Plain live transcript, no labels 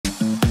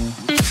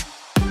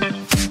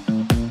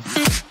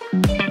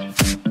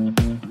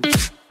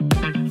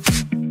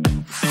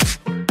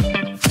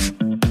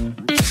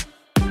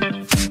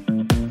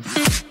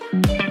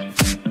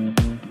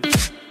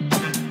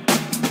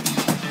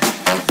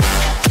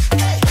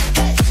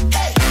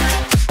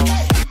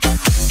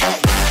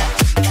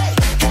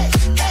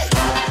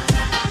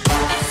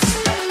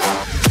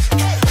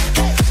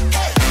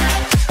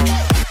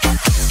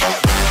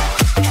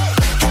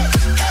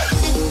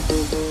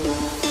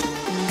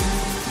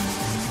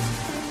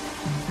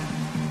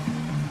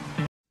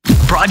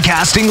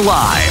Broadcasting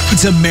live.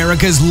 It's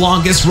America's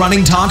longest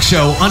running talk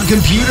show on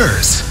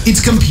computers.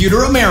 It's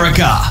Computer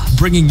America,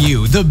 bringing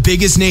you the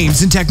biggest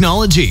names in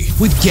technology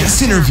with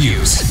guest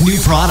interviews, new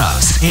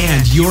products,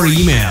 and your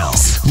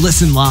emails.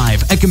 Listen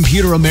live at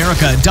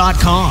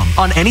computeramerica.com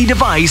on any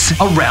device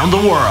around the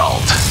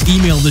world.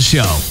 Email the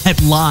show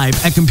at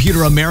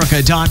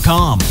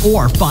live@computeramerica.com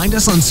or find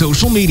us on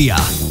social media.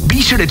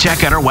 Be sure to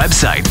check out our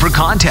website for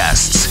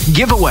contests,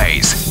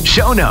 giveaways,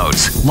 show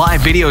notes,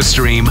 live video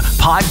stream,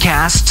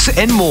 podcasts,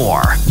 and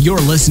more. You're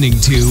listening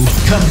to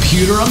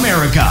Computer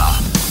America.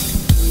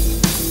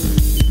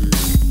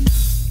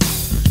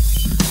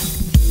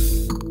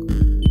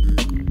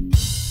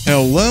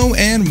 Hello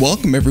and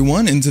welcome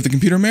everyone into the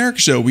Computer America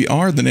Show. We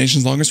are the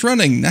nation's longest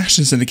running,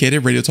 nationally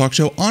syndicated radio talk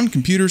show on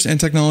computers and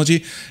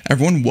technology.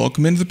 Everyone,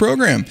 welcome into the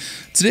program.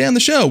 Today on the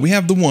show, we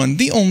have the one,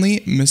 the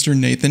only, Mr.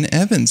 Nathan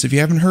Evans. If you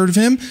haven't heard of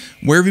him,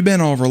 where have you been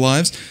all of our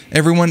lives?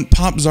 Everyone,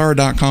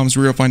 Popzara.com is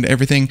where you'll find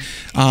everything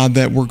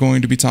that we're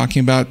going to be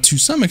talking about to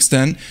some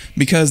extent,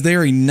 because they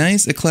are a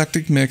nice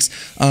eclectic mix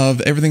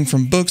of everything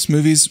from books,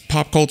 movies,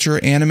 pop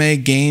culture,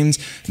 anime, games.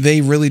 They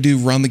really do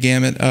run the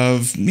gamut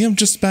of,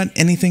 just about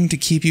anything to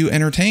keep you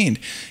entertained.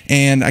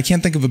 And I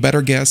can't think of a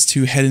better guest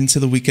to head into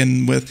the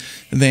weekend with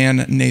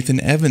than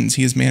Nathan Evans.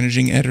 He is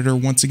managing editor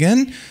once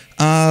again.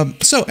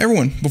 So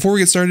everyone, before we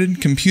get started,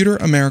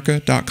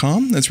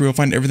 computeramerica.com. That's where you'll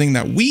find everything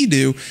that we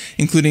do,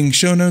 including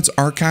show notes,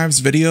 archives,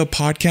 video,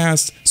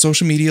 podcasts,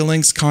 social media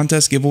links,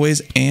 contests,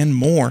 giveaways, and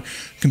more.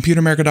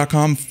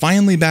 Computeramerica.com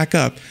finally back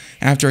up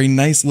after a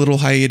nice little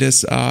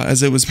hiatus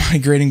as it was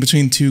migrating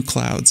between two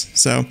clouds.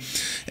 So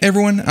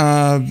everyone,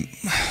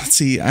 let's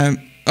see.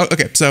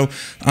 Okay, so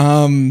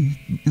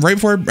right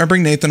before I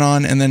bring Nathan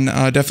on, and then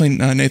definitely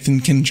Nathan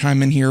can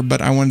chime in here, but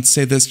I wanted to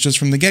say this just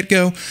from the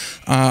get-go.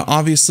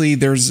 Obviously,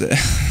 there's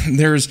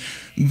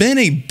been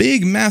a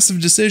big, massive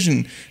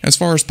decision as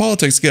far as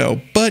politics go,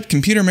 but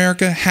Computer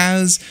America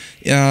has,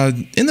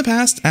 in the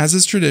past, as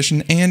is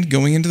tradition, and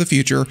going into the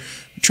future,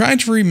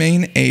 tried to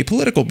remain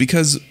apolitical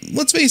because,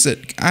 let's face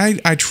it,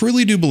 I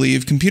truly do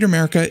believe Computer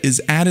America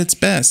is at its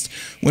best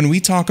when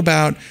we talk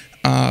about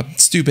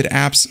stupid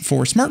apps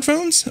for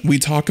smartphones. We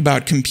talk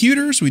about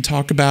computers. We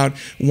talk about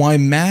why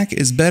Mac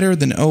is better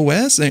than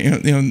OS.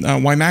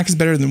 Why Mac is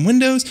better than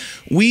Windows.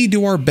 We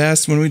do our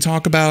best when we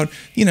talk about,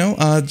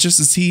 just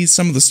to see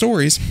some of the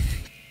stories,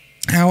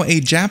 how a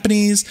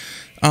Japanese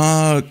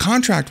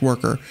contract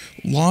worker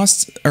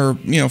lost, or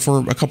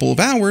for a couple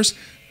of hours,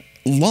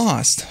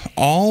 lost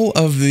all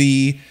of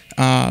the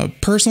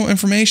personal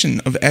information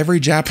of every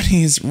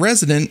Japanese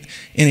resident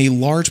in a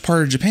large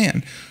part of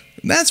Japan.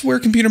 That's where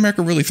Computer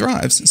America really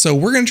thrives. So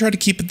we're going to try to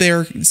keep it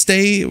there,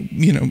 stay,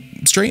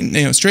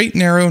 straight,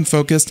 narrow, and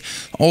focused.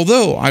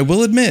 Although I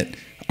will admit,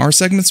 our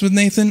segments with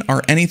Nathan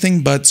are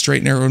anything but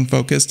straight, narrow, and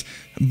focused.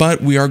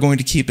 But we are going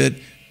to keep it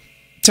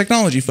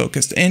technology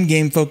focused and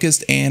game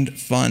focused and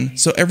fun.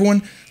 So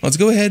everyone, let's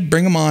go ahead,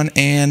 bring them on,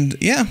 and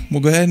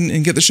we'll go ahead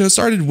and get the show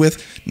started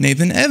with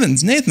Nathan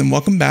Evans. Nathan,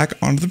 welcome back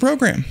onto the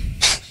program.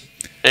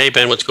 Hey,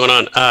 Ben, what's going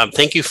on?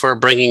 Thank you for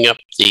bringing up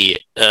the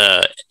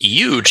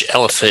huge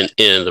elephant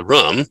in the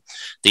room,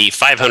 the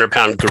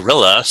 500-pound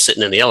gorilla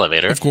sitting in the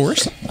elevator. Of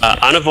course.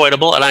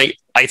 Unavoidable. And I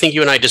think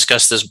you and I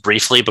discussed this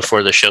briefly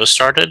before the show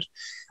started.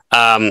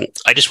 I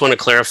just want to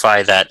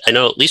clarify that I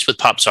know, at least with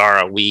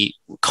Popzara, we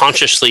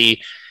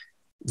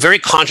very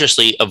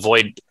consciously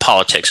avoid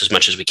politics as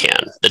much as we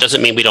can. That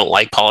doesn't mean we don't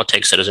like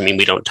politics. That doesn't mean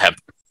we don't have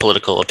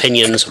political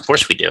opinions. Of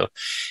course we do.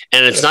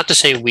 And it's not to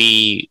say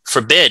we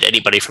forbid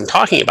anybody from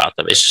talking about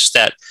them. It's just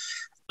that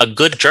a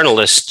good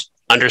journalist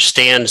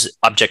understands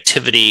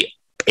objectivity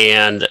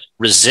and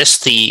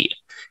resists the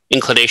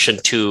inclination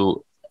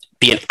to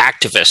be an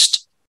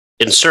activist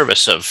in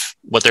service of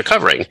what they're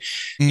covering.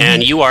 Mm-hmm.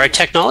 And you are a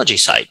technology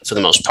site for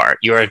the most part.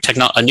 You're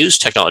a news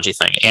technology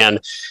thing. And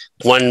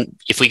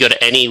if we go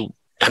to any,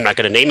 I'm not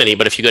going to name any,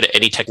 but if you go to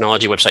any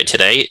technology website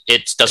today,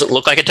 it doesn't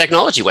look like a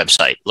technology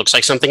website. It looks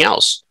like something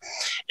else.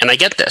 And I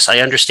get this. I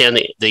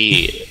understand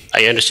the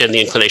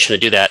inclination to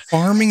do that.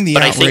 Farming the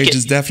outrage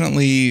is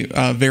definitely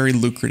very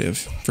lucrative,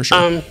 for sure.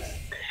 I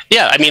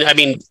mean,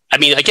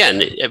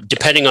 again,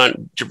 depending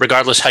on,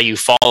 regardless how you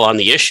fall on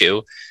the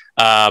issue,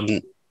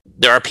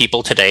 there are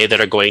people today that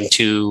are going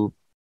to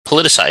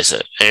politicize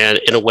it, and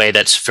in a way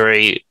that's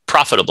very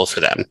profitable for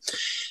them.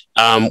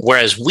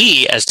 Whereas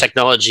we, as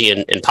technology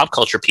and pop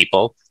culture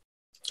people,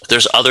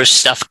 there's other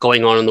stuff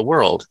going on in the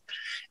world.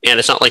 And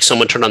it's not like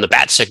someone turned on the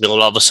bat signal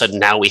and all of a sudden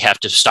now we have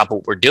to stop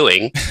what we're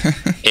doing.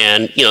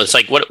 And, it's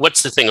like,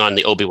 what's the thing on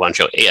the Obi-Wan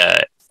show?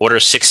 Order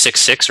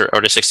 666 or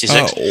Order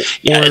 66?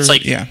 It's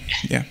like... Yeah,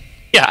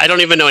 I don't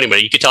even know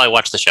anybody. You could tell I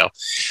watched the show.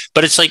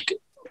 But it's like,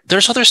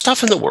 there's other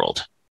stuff in the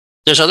world.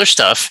 There's other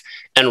stuff.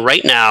 And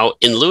right now,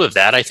 in lieu of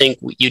that, I think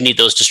you need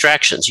those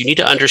distractions. You need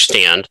to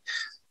understand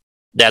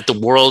that the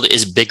world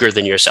is bigger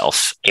than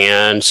yourself.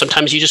 And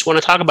sometimes you just want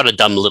to talk about a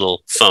dumb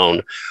little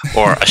phone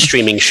or a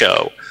streaming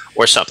show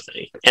or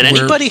something. And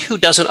anybody who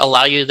doesn't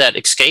allow you that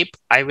escape,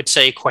 I would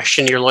say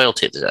question your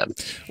loyalty to them.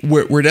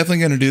 We're definitely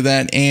going to do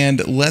that,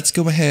 and let's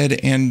go ahead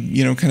and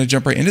kind of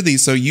jump right into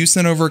these. So you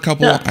sent over a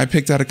couple. Yeah. I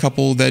picked out a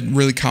couple that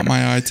really caught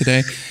my eye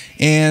today,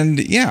 and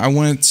I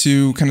wanted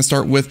to kind of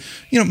start with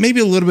maybe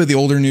a little bit of the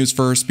older news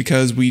first,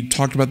 because we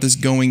talked about this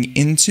going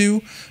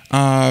into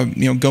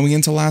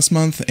last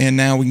month, and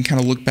now we can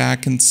kind of look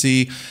back and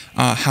see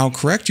how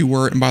correct you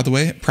were. And by the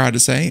way, proud to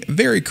say,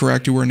 very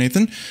correct you were,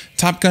 Nathan.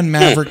 Top Gun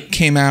Maverick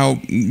came out,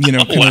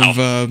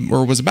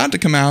 or was about to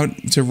come out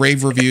to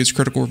rave reviews,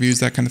 critical reviews,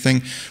 that kind of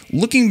thing.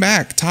 Looking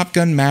back, Top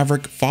Gun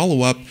Maverick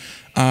follow-up,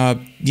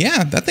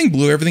 that thing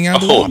blew everything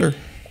out of the water.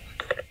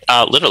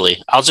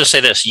 Literally. I'll just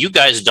say this. You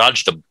guys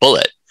dodged a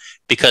bullet,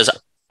 because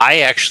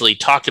I actually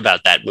talked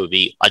about that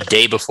movie a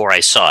day before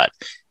I saw it.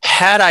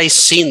 Had I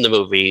seen the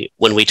movie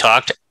when we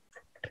talked,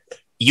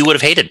 you would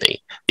have hated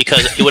me,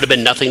 because it would have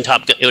been nothing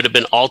Top Gun. It would have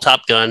been all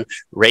Top Gun,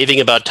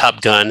 raving about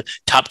Top Gun.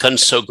 Top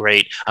Gun's so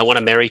great. I want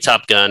to marry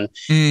Top Gun.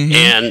 Mm-hmm.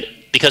 And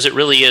because it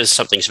really is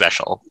something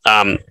special.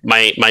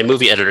 My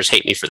movie editors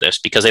hate me for this,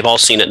 because they've all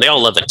seen it and they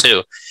all love it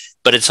too.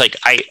 But it's like,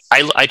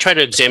 I try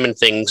to examine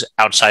things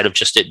outside of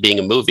just it being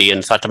a movie,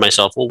 and thought to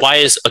myself, well,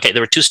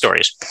 there were two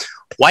stories.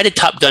 Why did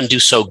Top Gun do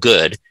so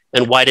good?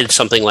 And why did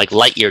something like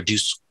Lightyear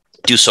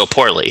do so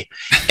poorly?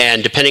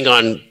 And depending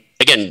on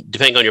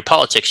your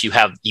politics, you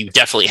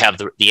definitely have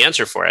the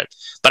answer for it.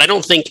 But I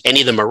don't think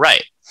any of them are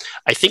right.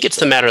 I think it's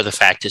the matter of the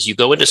fact is, you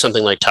go into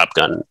something like Top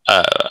Gun,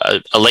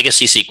 a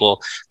legacy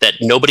sequel that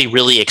nobody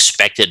really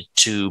expected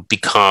to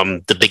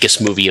become the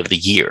biggest movie of the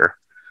year,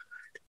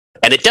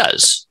 and it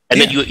does. And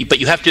then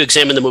you have to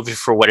examine the movie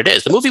for what it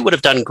is. The movie would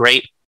have done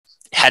great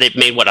had it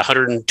made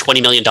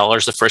 $120 million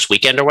the first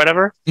weekend or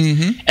whatever,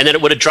 and then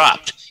it would have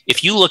dropped.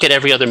 If you look at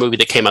every other movie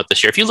that came out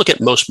this year, if you look at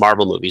most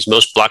Marvel movies,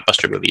 most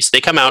blockbuster movies, they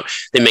come out,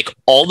 they make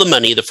all the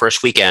money the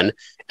first weekend,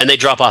 and they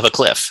drop off a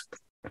cliff.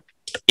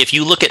 If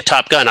you look at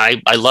Top Gun, I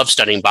love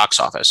studying box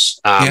office,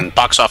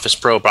 Box Office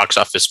Pro, Box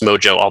Office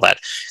Mojo, all that.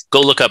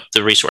 Go look up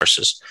the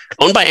resources.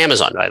 Owned by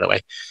Amazon, by the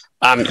way.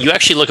 You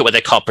actually look at what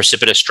they call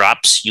precipitous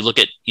drops. You look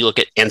at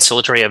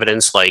ancillary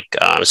evidence like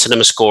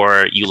cinema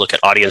score. You look at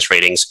audience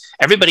ratings.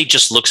 Everybody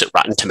just looks at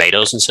Rotten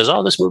Tomatoes and says,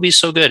 "Oh, this movie is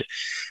so good."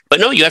 But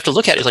no, you have to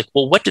look at it like,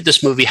 well, how did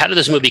this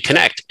movie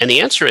connect? And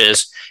the answer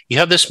is, you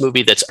have this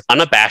movie that's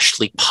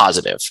unabashedly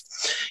positive.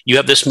 You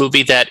have this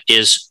movie that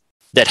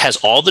has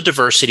all the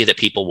diversity that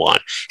people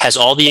want, has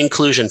all the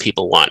inclusion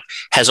people want,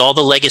 has all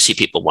the legacy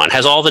people want,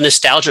 has all the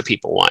nostalgia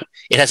people want.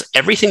 It has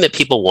everything that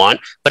people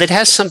want, but it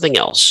has something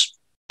else.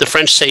 The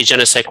French say je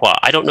ne sais quoi.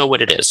 I don't know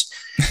what it is,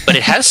 but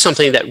it has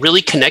something that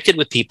really connected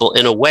with people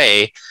in a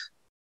way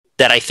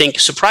that I think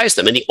surprised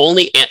them. And the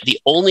only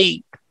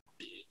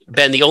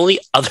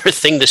other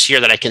thing this year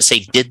that I can say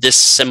did this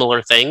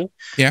similar thing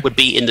would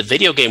be in the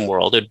video game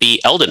world. It'd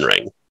be Elden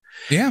Ring.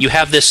 Yeah. You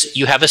have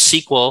a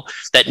sequel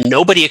that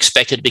nobody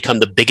expected to become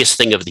the biggest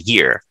thing of the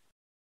year.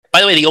 By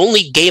the way, the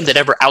only game that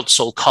ever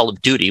outsold Call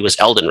of Duty was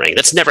Elden Ring.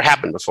 That's never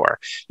happened before.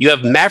 You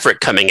have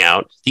Maverick coming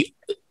out.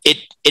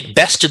 It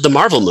bested the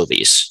Marvel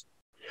movies.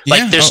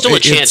 Like, there's still a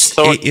chance.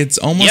 It's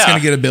almost going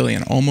to get $1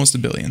 billion, almost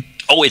 $1 billion.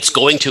 Oh, it's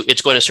going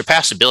to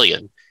surpass $1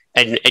 billion.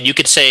 And you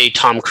could say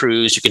Tom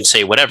Cruise, you can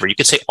say whatever, you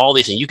could say all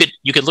these things.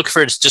 You could look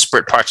for its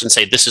disparate parts and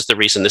say, this is the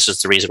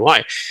reason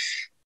why.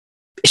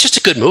 It's just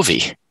a good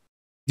movie.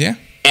 Yeah.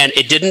 And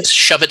it didn't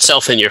shove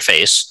itself in your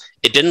face.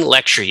 It didn't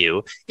lecture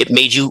you. It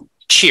made you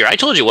cheer. I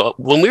told you,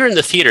 when we were in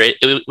the theater,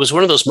 it was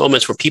one of those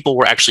moments where people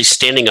were actually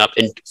standing up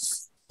and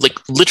like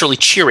literally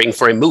cheering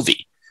for a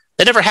movie.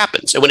 That never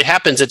happens. And when it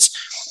happens,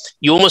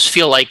 you almost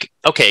feel like,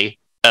 okay,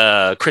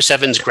 Chris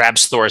Evans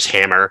grabs Thor's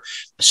hammer.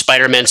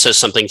 Spider-Man says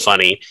something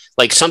funny.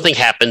 Like, something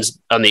happens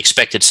on the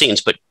expected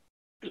scenes, but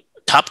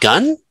Top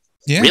Gun?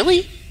 Yeah.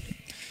 Really?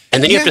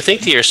 And then you have to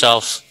think to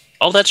yourself,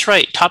 oh, that's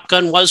right. Top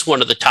Gun was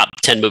one of the top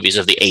 10 movies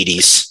of the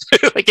 80s.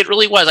 Like, it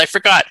really was. I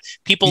forgot.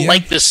 People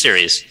like this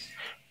series.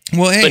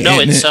 Well, hey, but no,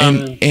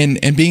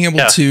 and being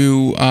able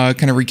to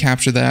kind of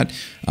recapture that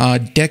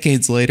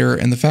decades later,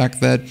 and the fact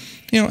that,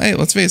 hey,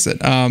 let's face it,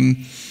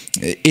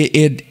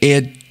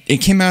 it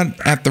came out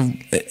at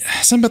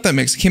something about that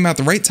mix. It came out at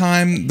the right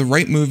time, the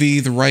right movie,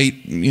 the right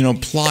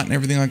plot, and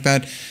everything like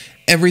that.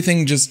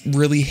 Everything just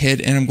really hit,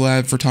 and I'm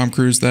glad for Tom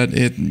Cruise that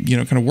it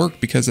kind of worked,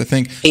 because I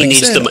think he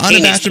needs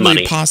the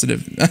money.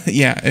 Positive.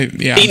 He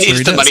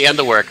needs the money and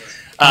the work.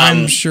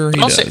 I'm sure he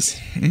does.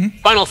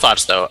 Final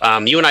thoughts, though.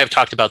 You and I have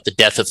talked about the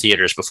death of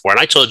theaters before, and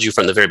I told you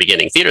from the very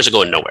beginning, theaters are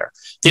going nowhere.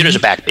 Theaters are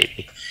back,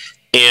 baby.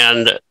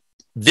 And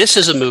this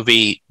is a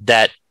movie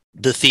that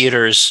the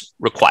theaters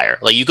require.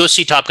 Like, you go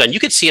see Top Gun, you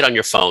could see it on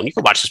your phone. You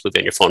can watch this movie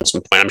on your phone at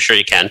some point. I'm sure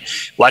you can.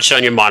 Watch it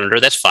on your monitor,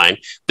 that's fine.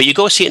 But you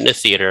go see it in the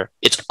theater,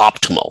 it's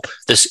optimal.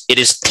 It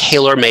is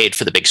tailor-made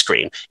for the big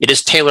screen. It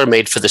is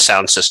tailor-made for the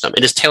sound system.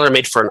 It is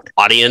tailor-made for an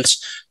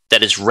audience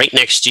that is right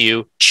next to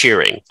you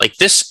cheering. Like,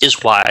 this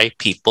is why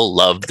people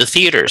love the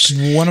theaters.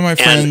 One of my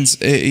friends,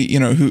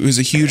 who's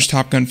a huge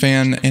Top Gun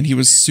fan, and he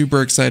was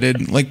super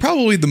excited, like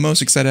probably the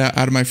most excited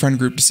out of my friend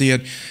group to see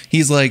it.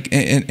 He's like,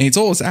 and he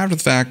told us after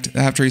the fact,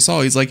 after he saw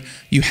it, he's like,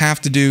 you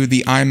have to do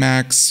the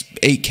IMAX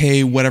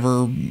 8K,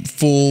 whatever,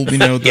 full,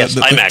 the yes,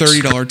 the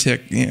 $30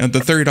 ticket, the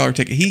 $30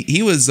 ticket.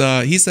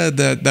 He said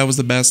that was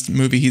the best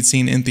movie he'd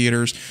seen in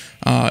theaters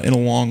in a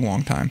long,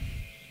 long time.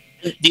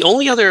 The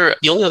only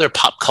other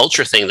pop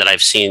culture thing that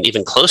I've seen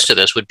even close to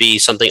this would be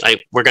something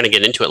we're going to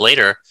get into it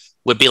later,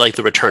 would be like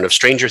the return of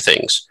Stranger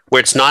Things, where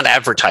it's not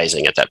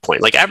advertising at that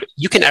point. Like,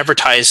 you can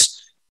advertise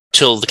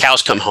till the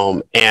cows come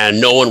home and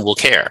no one will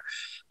care.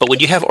 But when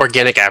you have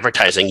organic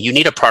advertising, you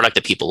need a product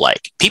that people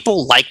like.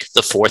 People like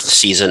the 4th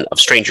season of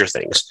Stranger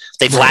Things.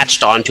 They've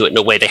latched onto it in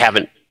a way they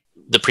haven't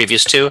the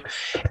previous two,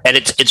 and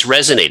it's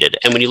resonated.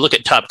 And when you look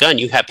at Top Gun,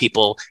 you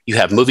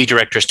have movie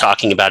directors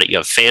talking about it, you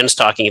have fans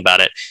talking about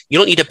it. You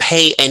don't need to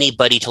pay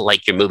anybody to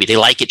like your movie. They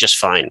like it just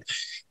fine.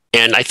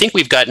 And I think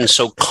we've gotten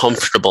so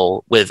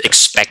comfortable with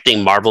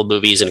expecting Marvel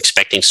movies and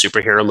expecting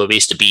superhero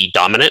movies to be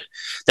dominant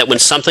that when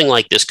something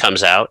like this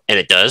comes out, and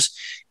it does,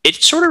 it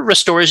sort of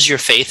restores your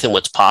faith in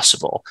what's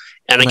possible.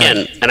 And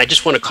again, and I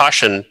just want to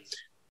caution,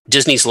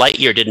 Disney's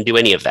Lightyear didn't do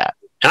any of that.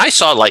 And I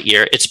saw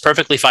Lightyear. It's a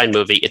perfectly fine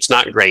movie. It's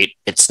not great.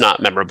 It's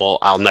not memorable.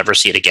 I'll never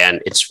see it again.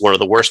 It's one of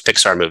the worst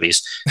Pixar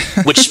movies,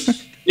 which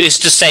is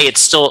to say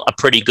it's still a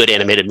pretty good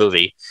animated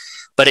movie.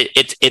 But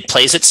it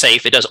plays it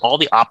safe. It does all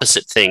the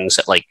opposite things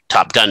that like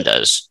Top Gun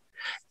does.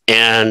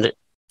 And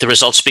the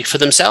results speak for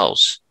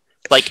themselves.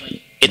 Like,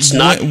 it's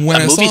not when a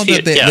I movie saw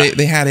theater. that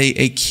they had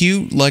a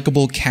cute,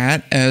 likable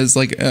cat as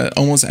like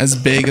almost as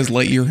big as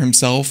Lightyear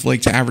himself,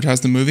 like to advertise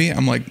the movie.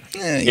 I'm like,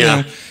 you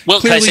know, well,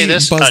 clearly can I say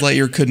this? Buzz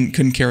Lightyear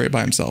couldn't carry it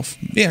by himself.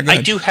 Yeah, go ahead.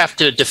 I do have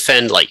to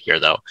defend Lightyear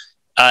though.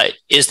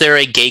 Is there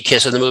a gay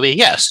kiss in the movie?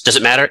 Yes. Does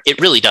it matter? It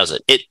really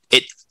doesn't.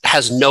 It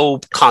has no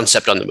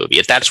concept on the movie.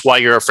 If that's why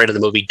you're afraid of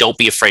the movie, don't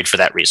be afraid for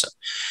that reason.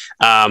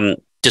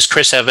 Does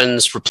Chris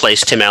Evans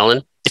replace Tim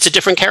Allen? It's a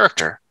different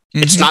character.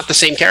 It's not the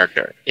same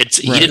character. He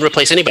didn't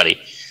replace anybody.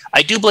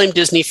 I do blame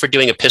Disney for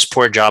doing a piss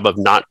poor job of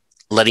not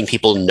letting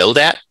people know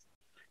that.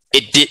 They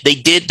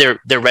did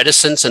their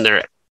reticence and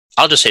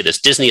I'll just say this,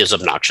 Disney is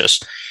obnoxious.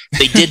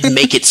 They did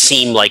make it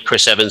seem like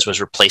Chris Evans was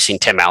replacing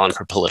Tim Allen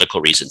for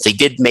political reasons. They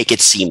did make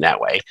it seem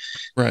that way.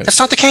 Right. That's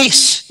not the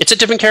case. It's a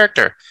different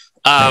character.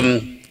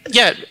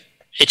 Yeah,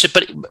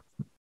 but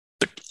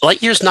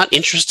Lightyear's not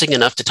interesting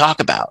enough to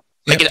talk about.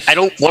 Like, I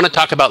don't want to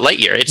talk about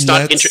Lightyear. It's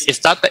not.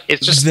 It's not that.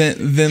 It's just.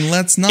 Then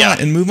let's not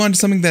and move on to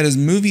something that is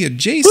movie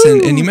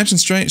adjacent. Woo! And you mentioned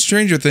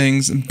Stranger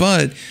Things,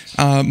 but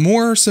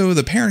more so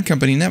the parent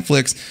company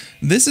Netflix.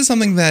 This is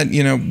something that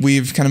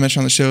we've kind of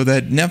mentioned on the show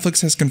that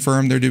Netflix has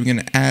confirmed they're doing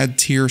an ad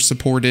tier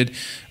supported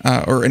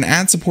or an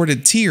ad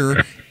supported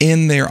tier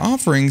in their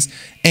offerings,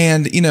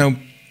 and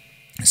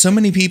so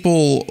many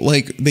people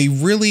like they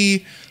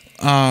really.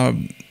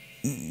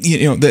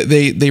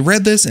 They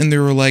read this and they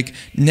were like,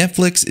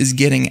 Netflix is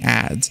getting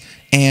ads,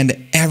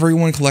 and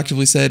everyone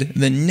collectively said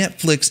the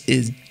Netflix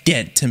is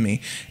dead to me.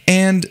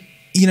 And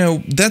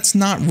that's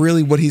not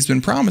really what he's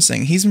been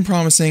promising. He's been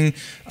promising,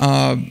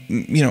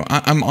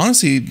 I'm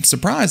honestly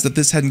surprised that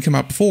this hadn't come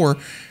out before.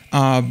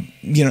 And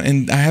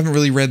I haven't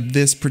really read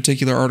this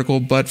particular article,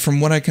 but from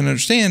what I can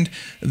understand,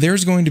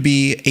 there's going to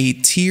be a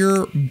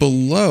tier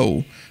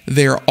below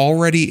their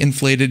already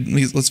inflated.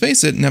 Let's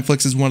face it,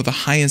 Netflix is one of the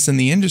highest in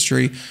the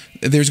industry.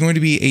 There's going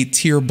to be a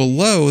tier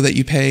below that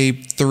you pay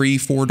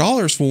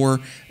 $3-4 for,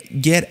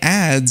 get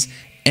ads,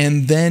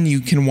 and then you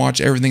can watch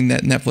everything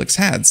that Netflix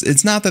has.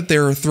 It's not that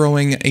they're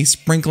throwing a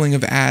sprinkling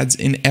of ads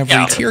in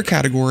every tier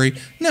category.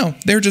 No,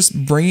 they're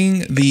just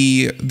bringing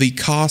the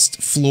cost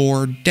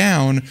floor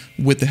down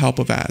with the help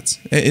of ads.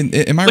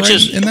 Am I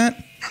right in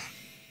that?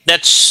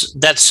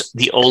 That's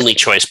the only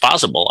choice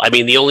possible. I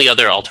mean, the only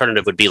other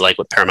alternative would be like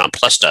what Paramount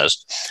Plus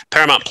does.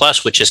 Paramount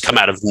Plus, which has come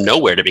out of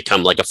nowhere to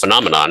become like a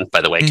phenomenon,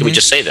 by the way. Can we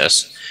just say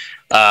this?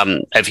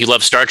 If you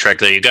love Star Trek,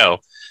 there you go.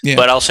 Yeah.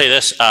 But I'll say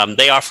this.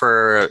 They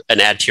offer an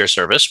ad tier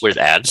service with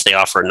ads. They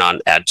offer a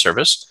non-ad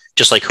service,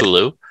 just like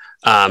Hulu.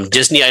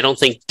 Disney, I don't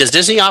think... Does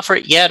Disney offer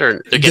it yet,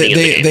 or they're getting in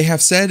the game? They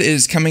have said it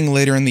is coming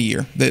later in the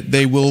year. That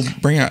they will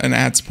bring out an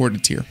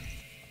ad-supported tier.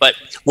 But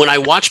when I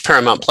watched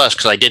Paramount Plus,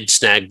 because I did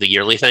snag the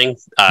yearly thing,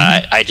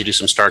 I had to do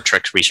some Star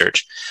Trek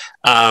research.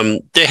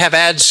 They have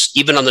ads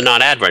even on the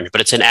non-ad range, but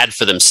it's an ad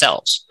for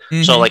themselves.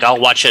 So like I'll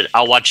watch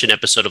an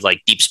episode of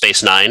like Deep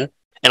Space Nine,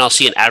 and I'll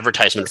see an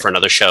advertisement for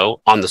another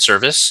show on the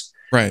service.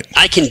 Right.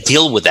 I can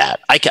deal with that.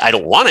 I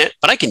don't want it,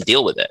 but I can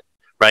deal with it.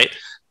 Right.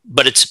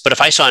 But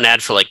if I saw an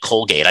ad for like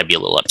Colgate, I'd be a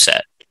little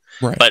upset.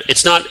 Right. But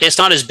it's not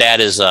as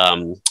bad as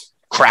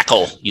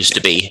Crackle used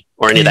to be,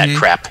 or any of that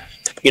crap.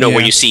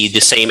 Where you see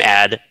the same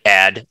ad.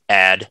 Right.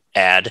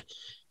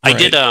 I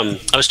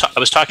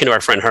was talking to our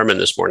friend Herman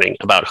this morning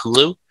about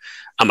Hulu.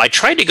 I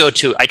tried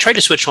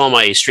to switch all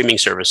my streaming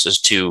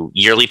services to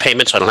yearly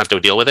payments so I don't have to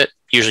deal with it.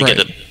 Usually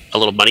get a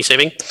little money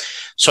saving.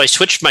 So I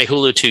switched my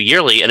Hulu to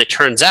yearly, and it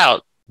turns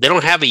out they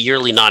don't have a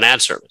yearly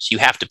non-ad service. You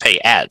have to pay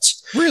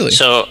ads. Really?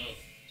 So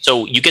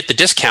So you get the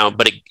discount,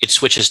 but it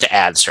switches to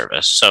ad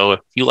service. So if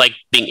you like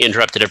being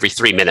interrupted every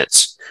 3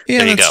 minutes,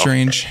 there you that's go.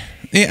 strange.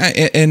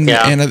 Yeah, and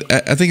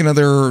I think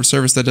another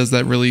service that does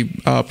that really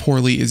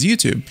poorly is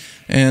YouTube.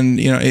 And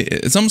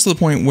it's almost to the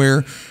point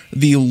where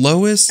the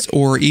lowest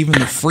or even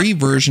the free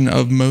version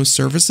of most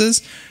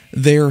services,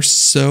 they're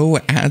so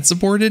ad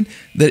supported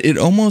that it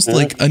almost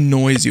like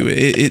annoys you.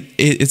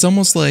 It's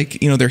almost like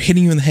they're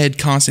hitting you in the head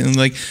constantly,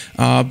 like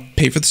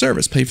pay for the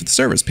service, pay for the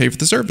service, pay for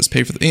the service,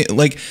 pay for the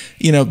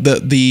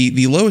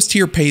the lowest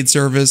tier paid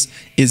service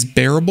is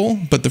bearable,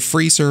 but the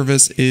free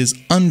service is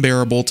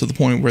unbearable to the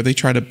point where they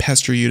try to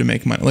pester you to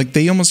make money. Like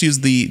they almost use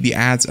the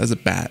ads as a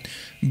bat.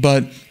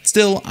 But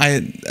still,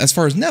 as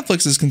far as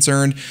Netflix is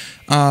concerned,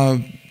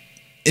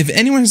 if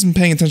anyone has been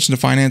paying attention to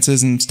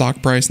finances and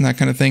stock price and that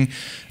kind of thing,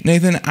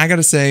 Nathan, I got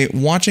to say,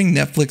 watching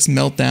Netflix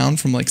melt down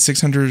from like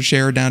 $600 a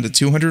share down to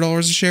 $200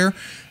 a share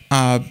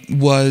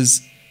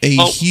was a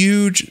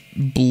huge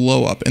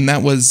blow up. And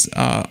that was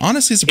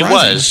honestly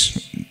surprising. It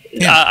was.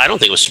 Yeah. I don't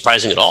think it was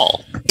surprising at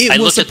all. It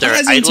was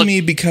surprising to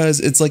me because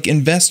it's like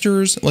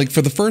investors, like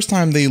for the first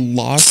time, they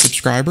lost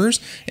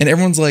subscribers and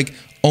everyone's like,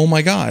 oh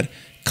my God,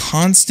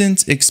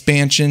 constant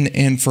expansion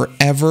and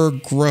forever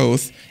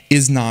growth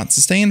is not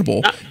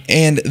sustainable.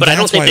 And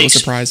that's why it was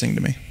surprising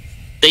to me.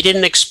 They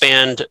didn't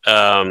expand.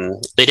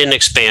 They didn't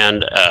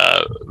expand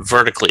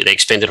vertically. They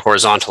expanded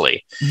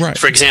horizontally. Right.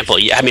 For example,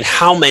 I mean,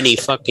 how many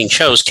fucking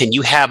shows can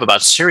you have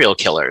about serial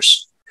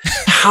killers?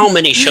 How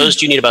many shows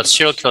do you need about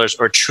serial killers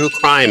or true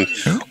crime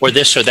or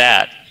this or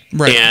that?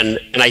 Right. And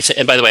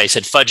by the way, I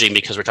said fudging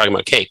because we're talking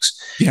about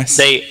cakes. Yes.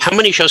 How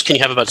many shows can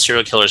you have about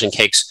serial killers and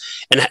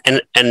cakes?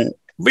 And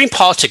bring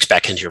politics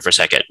back into here for a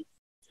second.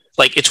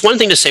 Like, it's one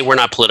thing to say we're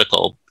not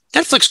political.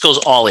 Netflix goes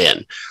all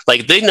in.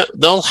 Like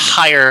they'll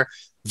hire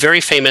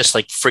very famous,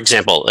 like for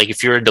example, like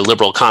if you're into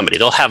liberal comedy,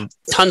 they'll have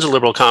tons of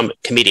liberal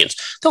comedians.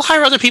 They'll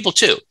hire other people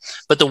too,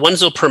 but the ones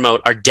they'll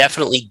promote are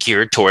definitely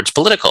geared towards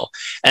political.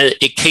 And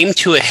it came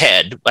to a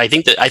head. I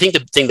think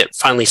the thing that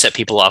finally set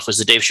people off was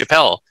the Dave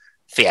Chappelle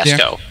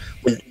fiasco.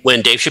 Yeah.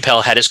 When Dave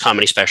Chappelle had his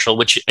comedy special,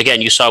 which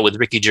again you saw with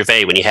Ricky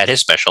Gervais when he had his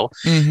special,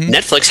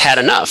 Netflix had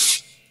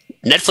enough.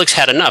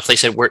 They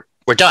said we're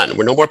done.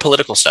 We're no more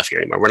political stuff here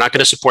anymore. We're not going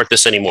to support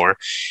this anymore.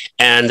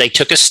 And they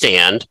took a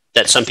stand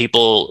that some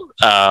people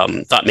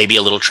thought maybe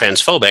a little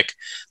transphobic.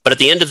 But at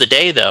the end of the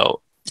day,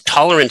 though,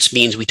 tolerance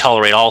means we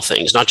tolerate all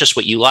things, not just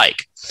what you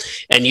like.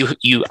 And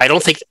I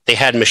don't think they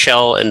had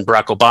Michelle and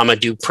Barack Obama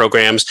do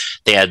programs.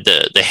 They had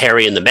the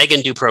Harry and the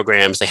Meghan do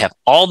programs. They have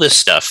all this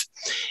stuff.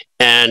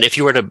 And if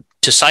you were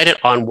to cite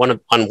it on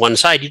one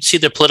side, you'd see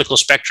the political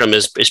spectrum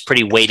is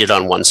pretty weighted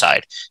on one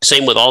side.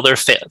 Same with all their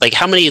like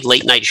how many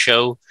late night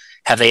show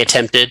have they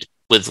attempted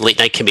with late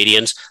night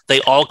comedians? They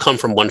all come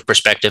from one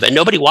perspective and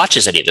nobody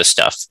watches any of this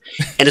stuff.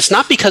 And it's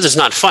not because it's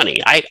not funny.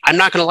 I'm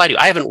not going to lie to you.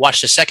 I haven't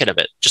watched a second of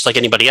it, just like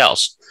anybody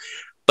else.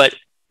 But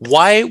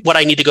why would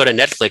I need to go to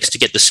Netflix to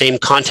get the same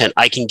content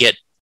I can get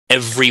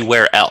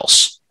everywhere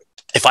else?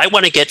 If I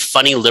want to get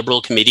funny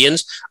liberal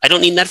comedians, I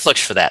don't need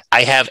Netflix for that.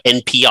 I have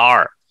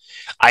NPR.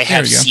 I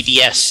have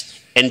CBS,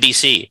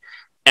 NBC.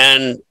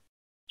 And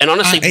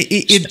honestly,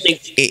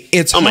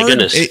 it's oh hard, my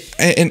goodness!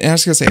 And I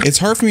was gonna say, it's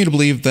hard for me to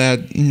believe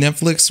that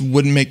Netflix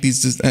wouldn't make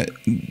these.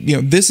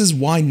 This is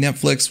why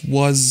Netflix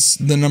was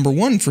the number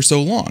one for so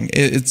long.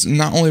 It's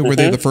not only were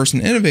they the first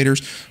and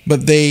innovators,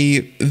 but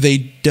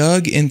they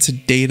dug into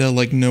data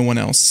like no one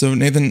else. So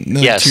Nathan,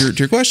 yes. to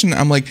your question,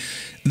 I'm like,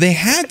 they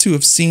had to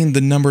have seen the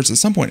numbers at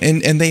some point,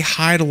 and they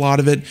hide a lot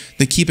of it.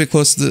 They keep it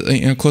close to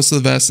the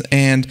vest,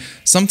 and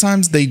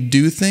sometimes they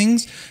do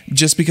things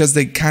just because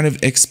they kind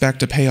of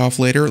expect a payoff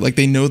later. Like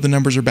they know the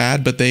numbers are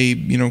bad, but they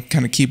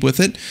kind of keep with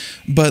it.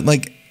 But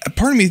like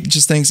part of me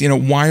just thinks,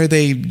 why are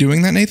they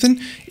doing that, Nathan?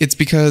 It's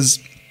because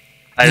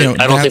I don't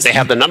think they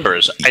have the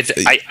numbers.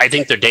 I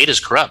think their data is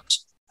corrupt.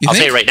 I'll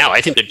tell you right now, I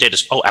think their data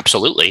is,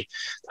 absolutely.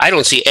 I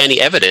don't see any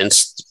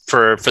evidence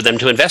for them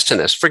to invest in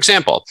this. For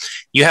example,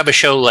 you have a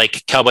show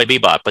like Cowboy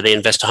Bebop, where they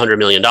invest $100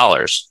 million.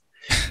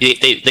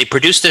 They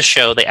produce this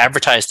show, they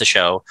advertise the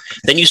show.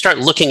 Then you start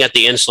looking at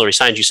the ancillary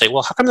signs. You say,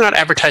 well, how come they're not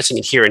advertising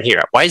it here and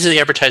here? Why is the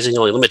advertising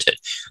only limited?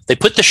 They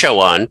put the show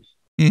on,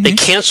 they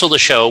cancel the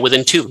show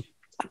within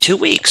two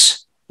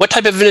weeks. What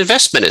type of an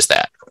investment is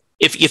that?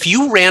 If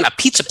you ran a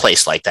pizza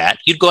place like that,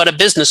 you'd go out of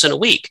business in a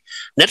week.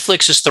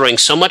 Netflix is throwing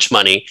so much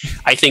money,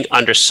 I think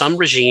under some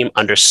regime,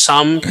 under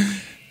some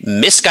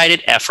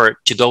misguided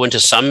effort to go into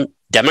some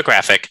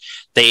demographic,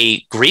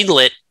 they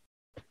greenlit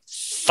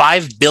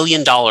 $5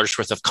 billion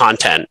worth of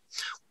content.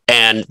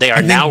 And they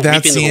are now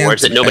reaping the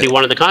rewards that nobody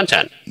wanted the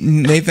content.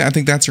 Nathan, I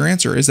think that's your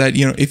answer, is that,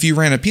 if you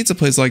ran a pizza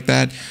place like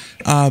that,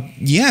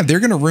 they're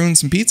going to ruin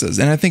some pizzas.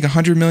 And I think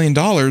 $100 million,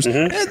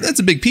 that's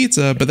a big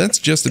pizza, but that's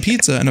just a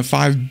pizza and a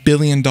 $5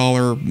 billion,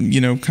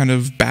 kind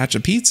of batch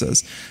of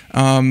pizzas.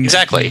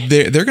 Exactly.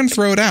 They're going to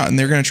throw it out and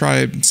they're going to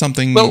try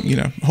something,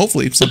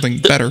 hopefully something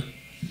better.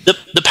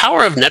 The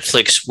power of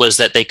Netflix was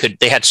that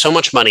they had so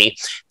much money,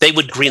 they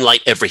would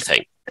greenlight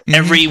everything,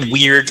 every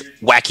weird,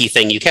 wacky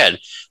thing you can.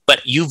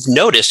 But you've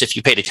noticed, if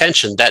you paid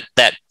attention,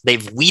 that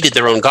they've weeded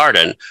their own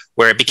garden,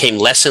 where it became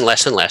less and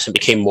less and less and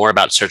became more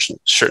about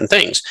certain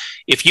things.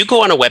 If you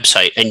go on a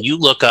website and you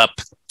look up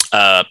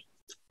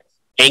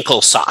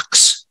ankle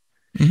socks,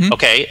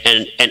 okay,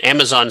 and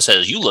Amazon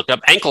says, you look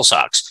up ankle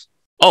socks.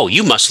 Oh,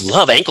 you must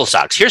love ankle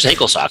socks. Here's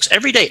ankle socks.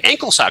 Every day,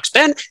 ankle socks.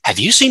 Ben, have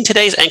you seen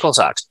today's ankle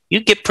socks? You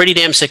get pretty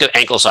damn sick of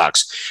ankle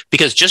socks,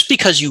 because just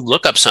because you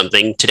look up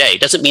something today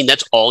doesn't mean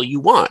that's all you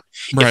want.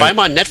 Right. If I'm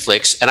on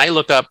Netflix and I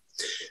look up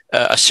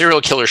a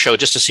serial killer show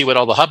just to see what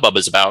all the hubbub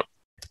is about,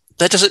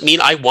 that doesn't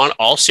mean I want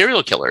all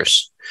serial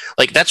killers.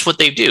 Like, that's what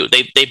they do.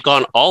 They've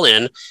gone all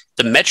in.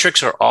 The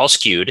metrics are all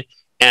skewed.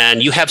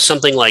 And you have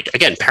something like,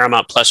 again,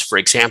 Paramount Plus, for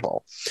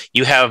example.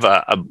 You have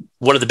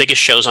one of the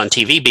biggest shows on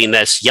TV being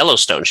this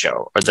Yellowstone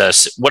show, or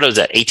what is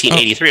that,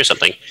 1883 or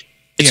something.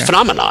 It's a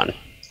phenomenon.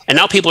 And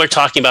now people are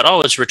talking about,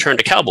 oh, it's Return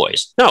to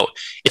Cowboys. No,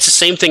 it's the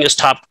same thing as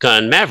Top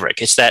Gun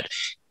Maverick. It's that,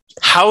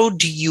 how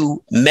do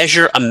you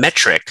measure a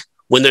metric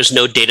when there's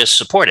no data to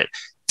support it?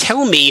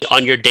 Tell me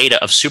on your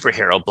data of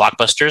superhero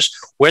blockbusters,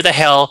 where the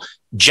hell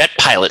jet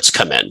pilots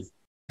come in?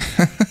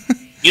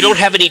 You don't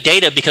have any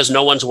data because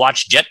no one's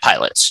watched jet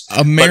pilots.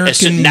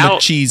 American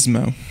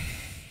machismo.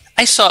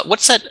 I saw,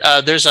 what's that?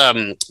 There's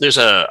a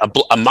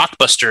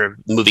mockbuster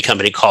movie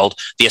company called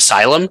The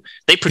Asylum.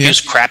 They produce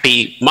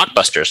crappy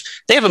mockbusters.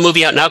 They have a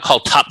movie out now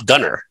called Top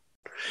Gunner.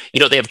 You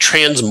know, they have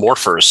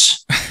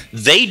transmorphers.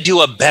 They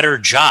do a better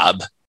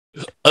job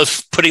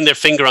of putting their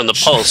finger on the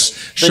pulse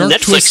than Shark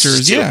Netflix twisters.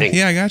 is doing.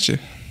 Yeah, I got you.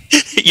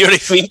 You know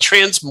what I mean?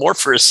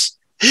 Transmorphers.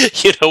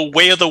 You know,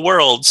 way of the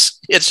worlds.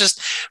 It's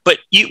just, but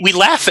we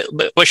laugh at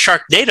with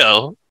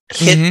Sharknado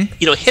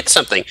hit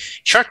something.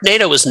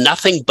 Sharknado was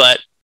nothing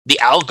but the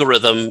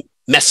algorithm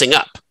messing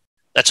up.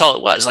 That's all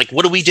it was. Like,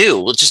 what do we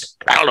do? We'll just,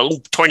 I don't know,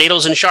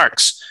 tornadoes and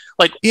sharks.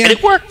 Like, and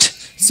it worked.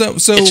 So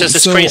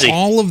it's crazy.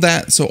 all of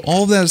that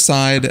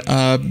aside,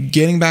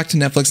 getting back to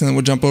Netflix, and then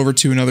we'll jump over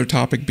to another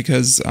topic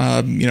because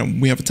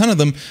we have a ton of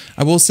them.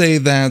 I will say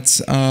that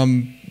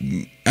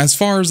as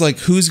far as like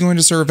who's going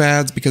to serve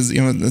ads, because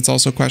it's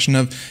also a question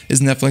of,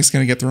 is Netflix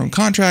going to get their own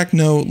contract?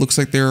 No, it looks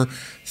like they're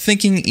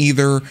thinking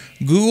either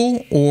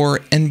Google or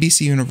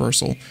NBC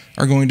Universal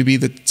are going to be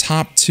the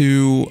top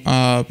two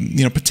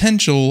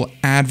potential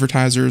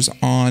advertisers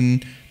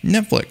on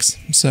Netflix.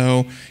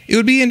 So it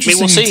would be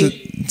interesting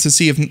to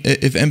see if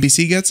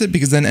NBC gets it,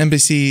 because then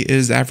NBC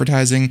is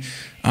advertising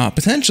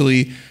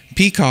potentially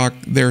Peacock,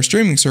 their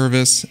streaming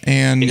service,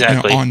 and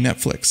on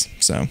Netflix.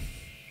 So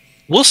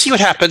we'll see what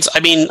happens. I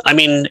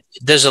mean,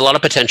 there's a lot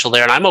of potential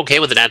there, and I'm okay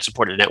with an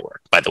ad-supported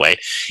network, by the way.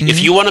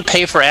 If you want to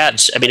pay for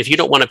ads, if you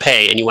don't want to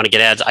pay and you want to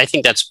get ads, I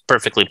think that's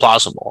perfectly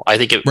plausible. I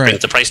think it brings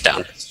the price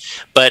down.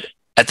 But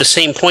at the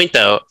same point,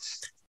 though,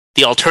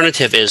 the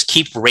alternative is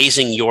keep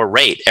raising your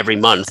rate every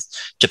month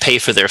to pay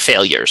for their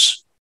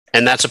failures.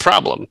 And that's a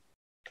problem.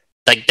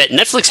 Like, that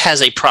Netflix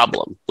has a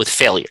problem with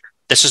failure.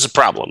 This is a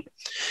problem.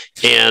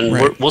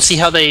 And we'll see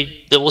how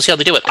they do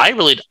it.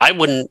 I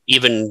wouldn't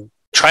even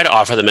try to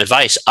offer them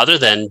advice other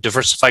than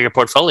diversify your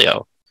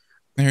portfolio.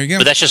 There you go.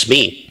 But that's just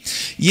me.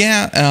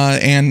 Yeah.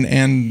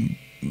 And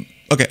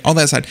okay, all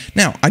that aside.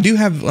 Now, I do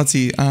have, I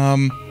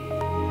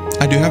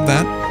do have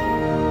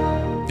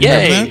that.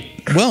 Yay.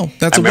 Well,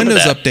 that's a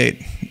Windows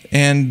update.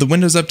 And the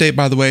Windows update,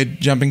 by the way,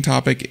 jumping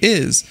topic,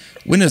 is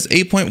Windows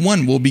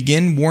 8.1 will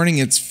begin warning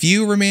its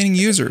few remaining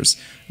users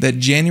that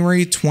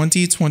January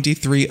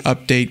 2023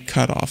 update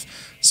cutoff.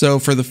 So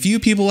for the few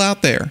people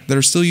out there that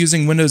are still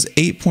using Windows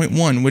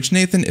 8.1, which,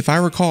 Nathan, if I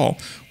recall,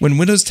 when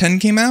Windows 10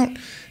 came out,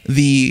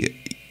 the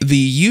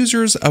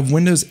users of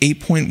Windows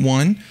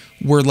 8.1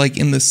 were like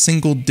in the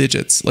single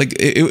digits. Like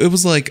it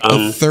was like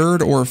a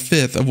third or a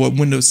fifth of what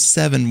Windows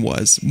 7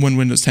 was when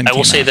Windows 10 came out. I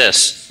will say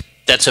this.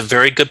 That's a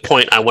very good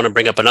point. I want to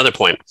bring up another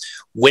point.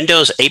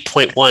 Windows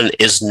 8.1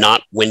 is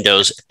not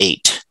Windows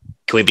 8.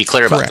 Can we be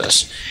clear about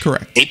this?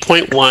 Correct.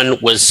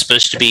 8.1 was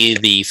supposed to be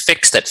the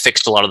fix that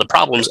fixed a lot of the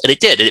problems, and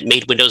it did. It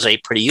made Windows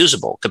 8 pretty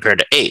usable compared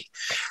to 8.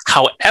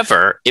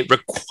 However, it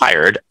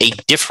required a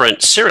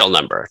different serial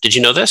number. Did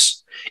you know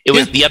this?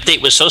 The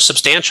update was so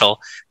substantial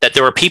that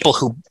there were people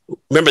who,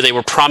 remember, they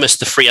were promised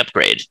the free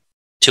upgrade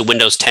to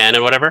Windows 10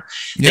 or whatever.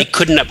 They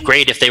couldn't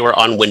upgrade if they were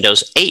on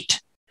Windows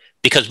 8.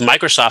 Because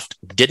Microsoft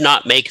did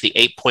not make the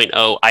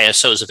 8.0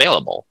 ISOs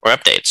available or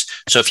updates.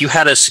 So if you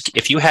had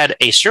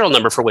a serial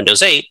number for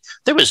Windows 8,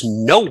 there was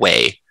no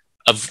way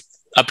of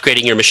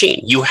upgrading your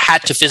machine. You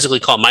had to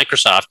physically call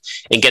Microsoft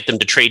and get them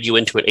to trade you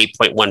into an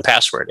 8.1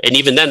 password. And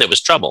even then there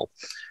was trouble.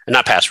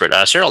 Not password,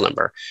 serial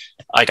number.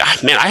 Like,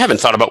 man, I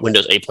haven't thought about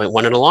Windows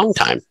 8.1 in a long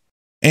time.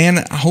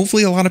 And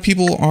hopefully a lot of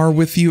people are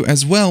with you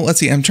as well. Let's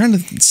see. I'm trying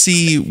to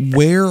see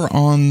where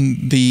on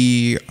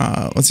the,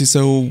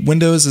 so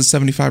Windows is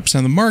 75%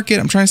 of the market.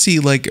 I'm trying to see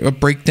like a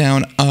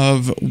breakdown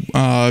of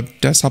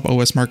desktop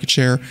OS market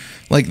share,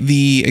 like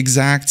the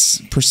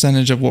exact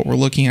percentage of what we're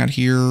looking at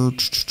here.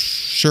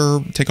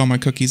 Sure, take all my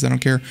cookies. I don't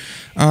care.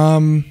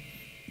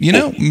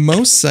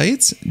 Most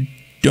sites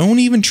don't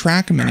even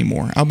track them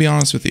anymore. I'll be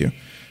honest with you.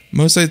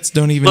 Most sites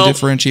don't even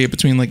differentiate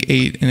between like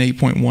 8 and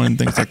 8.1 and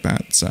things like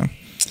that. So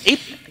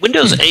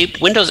Windows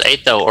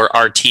 8 though, or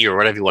RT or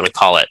whatever you want to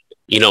call it.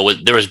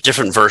 There was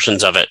different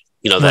versions of it.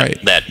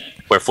 That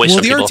where voice.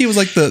 Well, the RT was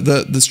like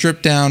the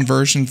stripped down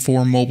version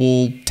for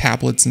mobile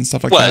tablets and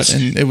stuff like that,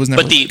 and it was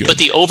never. But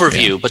the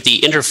overview, but the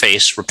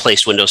interface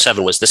replaced Windows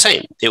 7 was the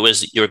same. It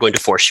was you were going to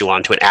force you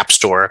onto an app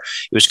store.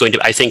 It was going to,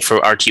 I think, for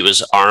RT it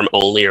was ARM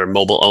only or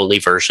mobile only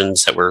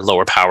versions that were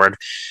lower powered.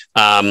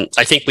 I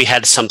think we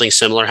had something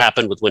similar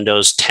happen with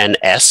Windows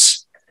 10s.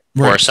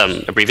 Right. Or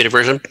some abbreviated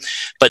version.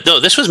 But no,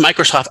 this was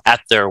Microsoft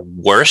at their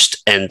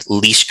worst and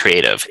least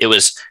creative. It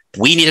was,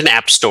 we need an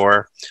app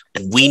store.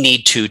 We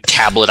need to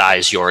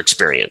tabletize your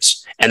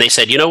experience. And they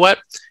said, you know what?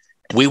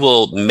 We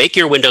will make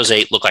your Windows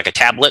 8 look like a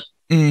tablet.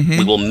 Mm-hmm.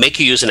 We will make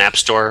you use an app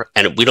store.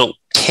 And we don't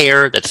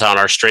care that it's on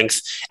our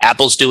strength.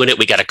 Apple's doing it.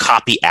 We got to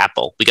copy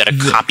Apple. We got to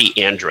copy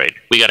Android.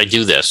 We got to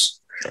do this.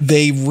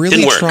 They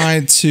really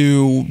tried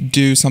to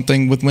do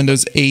something with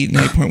Windows 8 and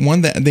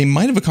 8.1 that they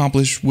might have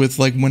accomplished with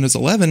like Windows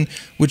 11,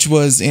 which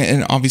was,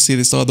 and obviously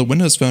they still have the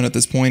Windows Phone at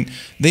this point.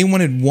 They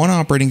wanted one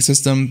operating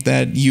system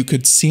that you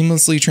could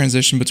seamlessly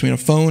transition between a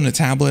phone, a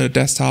tablet, a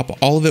desktop.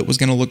 All of it was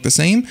going to look the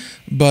same.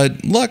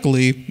 But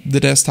luckily,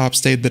 the desktop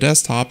stayed the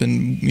desktop,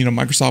 and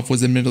Microsoft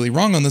was admittedly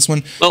wrong on this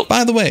one. Well,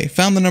 by the way,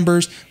 found the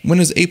numbers,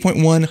 Windows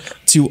 8.1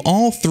 to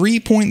all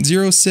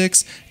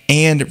 3.06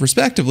 and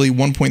respectively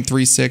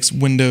 1.36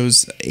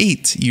 Windows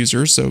 8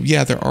 users. So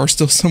yeah, there are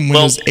still some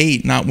Windows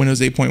 8, not Windows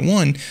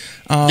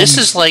 8.1. This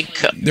is like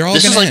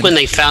when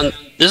they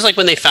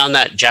found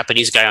that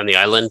Japanese guy on the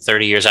island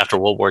 30 years after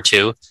World War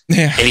II,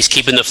 and he's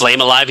keeping the flame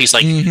alive. He's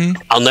like,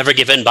 I'll never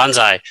give in,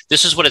 banzai.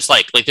 This is what it's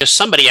like. Like there's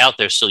somebody out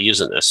there still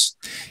using this,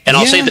 and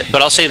I'll say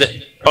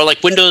that, or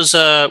like Windows.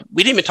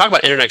 We didn't even talk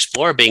about Internet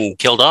Explorer being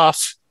killed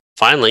off.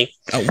 Finally,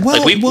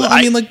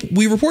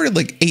 we reported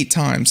like 8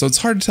 times, so it's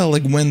hard to tell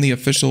like when the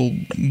official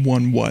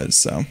one was.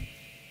 So,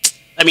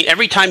 I mean,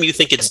 every time you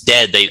think it's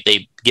dead,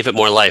 they give it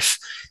more life.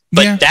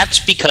 But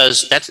that's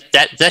because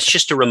that's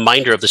just a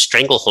reminder of the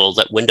stranglehold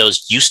that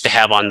Windows used to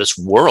have on this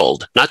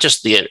world, not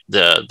just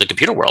the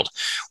computer world,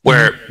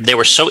 where they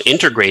were so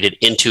integrated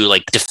into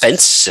like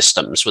defense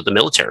systems with the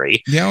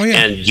military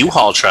and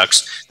U-Haul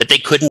trucks that they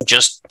couldn't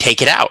just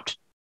take it out.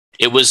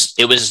 It was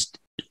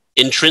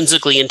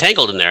intrinsically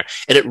entangled in there.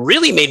 And it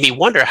really made me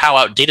wonder how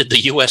outdated the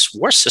US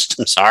war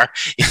systems are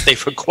if they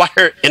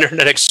require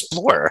Internet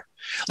Explorer.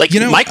 Like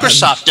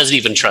Microsoft doesn't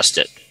even trust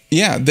it.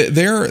 Yeah,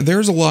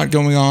 there's a lot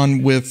going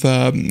on with,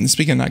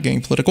 speaking of not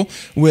getting political,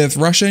 with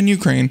Russia and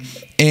Ukraine.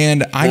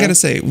 And I got to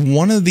say,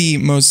 one of the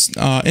most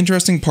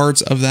interesting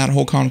parts of that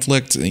whole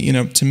conflict,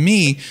 to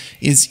me,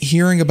 is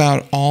hearing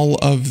about all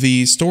of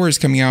the stories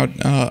coming out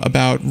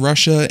about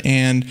Russia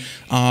and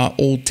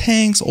old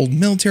tanks, old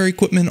military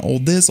equipment,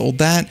 old this, old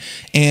that.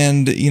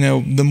 And,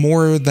 the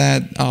more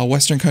that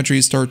Western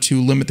countries start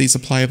to limit the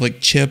supply of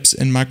like chips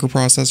and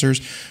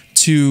microprocessors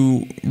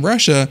to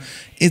Russia,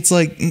 it's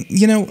like,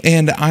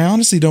 and I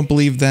honestly don't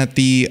believe that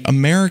the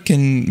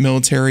American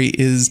military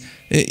is,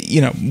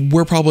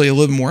 we're probably a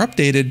little more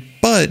updated,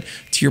 but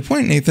to your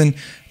point, Nathan,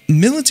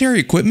 military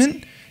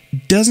equipment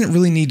doesn't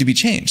really need to be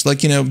changed. Like,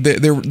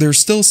 there's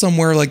still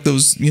somewhere like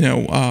those,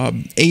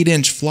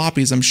 8-inch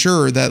floppies, I'm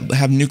sure, that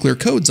have nuclear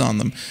codes on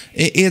them.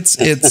 It's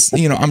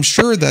I'm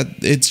sure that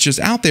it's just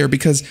out there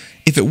because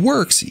if it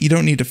works, you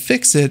don't need to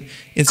fix it.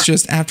 It's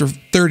just after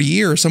 30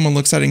 years, someone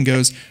looks at it and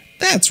goes,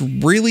 that's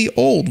really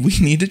old. We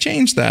need to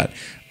change that.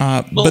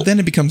 But then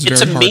it becomes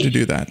very hard to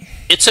do that.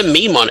 It's a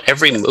meme on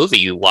every movie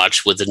you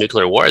watch with the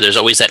nuclear war. There's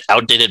always that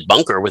outdated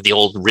bunker with the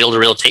old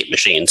reel-to-reel tape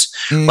machines.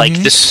 Like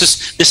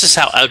this is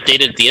how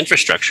outdated the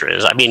infrastructure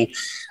is. I mean,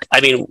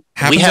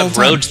 we have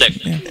roads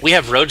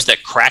that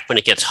crack when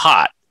it gets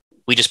hot.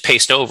 We just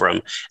paste over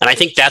them, and I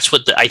think that's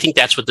what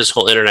this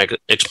whole Internet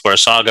Explorer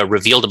saga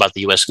revealed about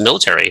the U.S.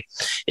 military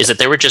is that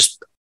they were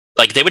just.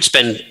 Like they would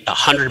spend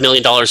 $100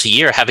 million a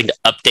year having to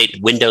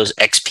update Windows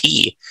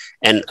XP,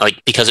 and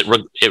like because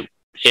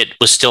it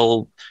was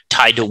still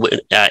tied to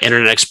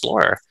Internet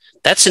Explorer.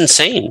 That's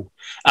insane.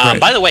 Right.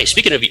 By the way,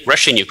 speaking of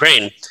Russia and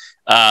Ukraine,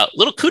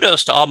 little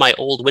kudos to all my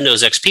old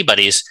Windows XP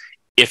buddies.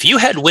 If you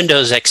had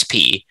Windows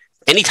XP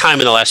anytime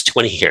in the last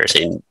 20 years,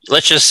 and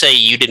let's just say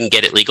you didn't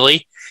get it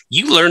legally,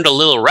 you learned a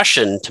little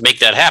Russian to make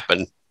that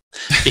happen,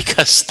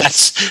 because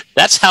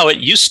that's how it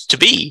used to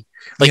be.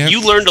 Like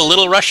you learned a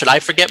little Russian. I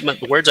forget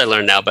the words I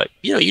learned now, but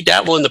you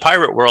dabble in the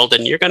pirate world,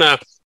 and you're gonna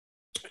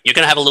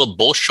have a little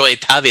bolshoi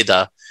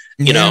tavida,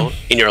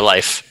 in your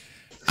life.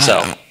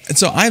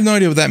 So I have no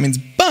idea what that means,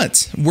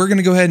 but we're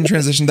gonna go ahead and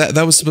transition.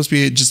 That was supposed to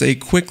be just a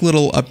quick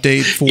little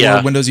update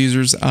for Windows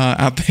users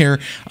out there,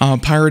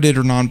 pirated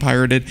or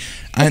non-pirated.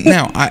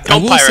 Now I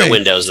will pirate say,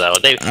 Windows though.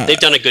 They've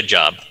done a good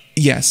job.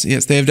 Yes,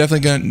 they have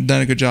definitely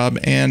done a good job.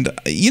 And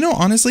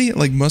honestly,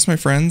 like most of my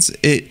friends,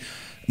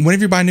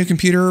 whenever you buy a new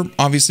computer,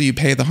 obviously you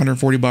pay the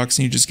 $140 and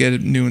you just get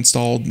it new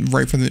installed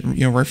right from the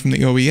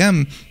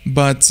OEM.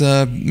 But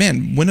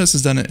man, Windows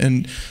has done it.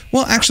 And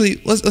well,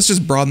 actually, let's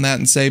just broaden that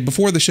and say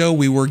before the show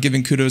we were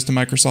giving kudos to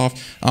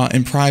Microsoft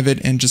in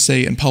private and just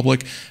say in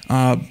public.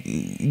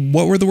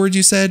 What were the words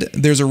you said?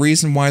 There's a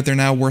reason why they're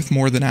now worth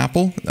more than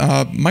Apple.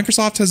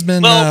 Microsoft has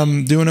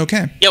been doing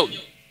okay.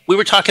 We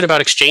were talking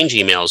about Exchange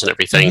emails and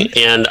everything,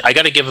 and I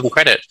got to give them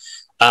credit.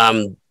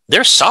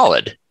 They're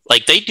solid.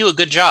 Like, they do a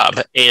good job.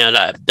 And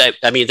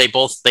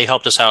they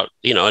helped us out,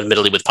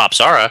 admittedly with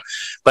Popzara,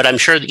 but I'm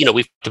sure,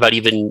 we've talked about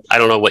even, I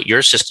don't know what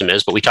your system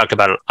is, but we talked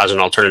about it as an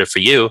alternative for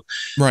you.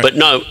 Right.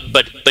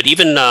 But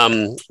even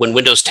when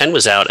Windows 10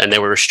 was out and they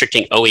were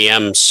restricting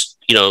OEMs,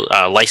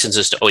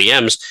 licenses to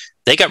OEMs,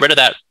 they got rid of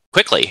that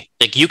quickly.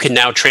 Like, you can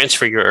now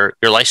transfer your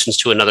license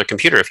to another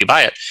computer if you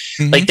buy it.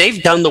 Like,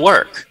 they've done the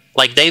work.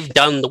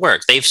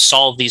 They've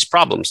solved these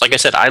problems. Like I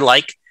said, I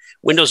like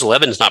Windows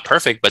 11 is not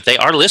perfect, but they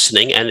are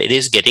listening and it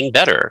is getting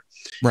better.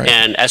 Right.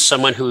 And as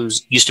someone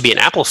who's used to be an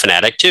Apple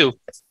fanatic too,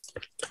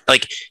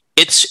 like,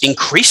 it's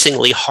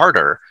increasingly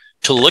harder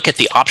to look at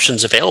the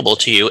options available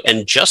to you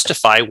and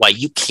justify why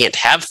you can't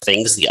have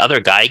things the other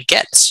guy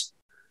gets.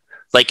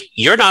 Like,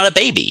 you're not a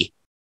baby.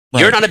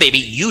 Right. You're not a baby.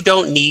 You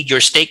don't need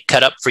your steak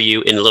cut up for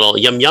you in little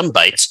yum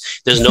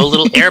bites. There's no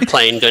little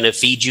airplane going to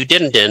feed you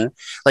din.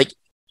 Like,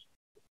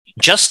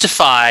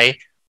 justify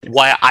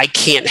why I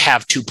can't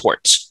have 2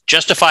 ports.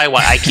 Justify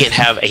why I can't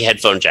have a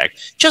headphone jack.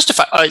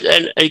 Justify,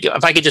 and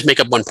if I could just make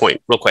up one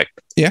point real quick.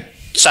 Yeah.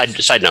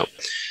 Side note.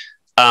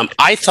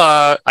 I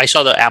thought I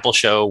saw the Apple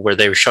show where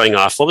they were showing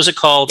off, what was it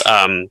called?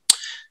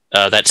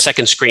 That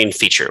second screen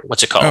feature.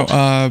 What's it called?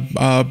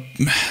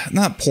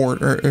 Not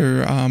port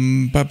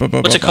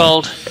what's it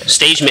called?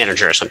 Stage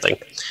Manager or something.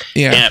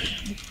 Yeah.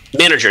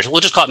 Managers.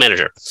 We'll just call it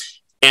Manager.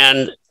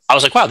 And I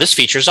was like, wow, this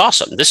feature is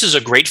awesome. This is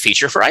a great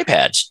feature for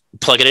iPads.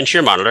 Plug it into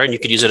your monitor and you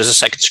could use it as a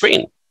second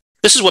screen.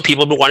 This is what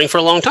people have been wanting for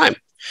a long time.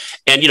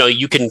 And,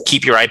 you can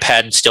keep your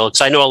iPad still,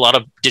 because I know a lot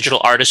of digital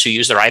artists who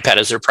use their iPad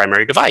as their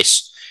primary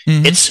device.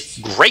 It's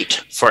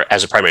great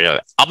as a primary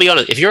device. I'll be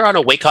honest, if you're on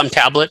a Wacom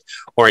tablet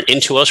or an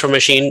Intuos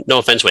machine, no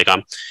offense,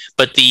 Wacom,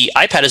 but the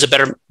iPad is a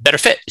better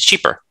fit. It's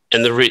cheaper,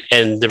 and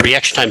the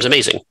reaction time is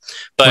amazing.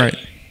 But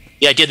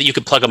the idea that you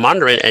could plug a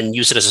monitor in and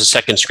use it as a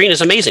second screen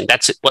is amazing.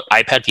 That's what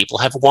iPad people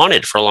have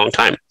wanted for a long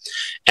time.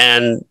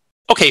 And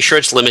okay, sure,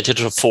 it's limited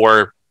to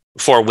four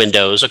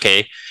windows,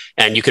 okay,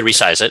 and you could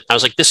resize it. I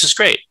was like, this is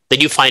great. Then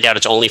you find out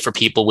it's only for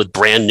people with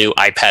brand new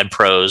iPad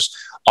Pros,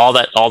 all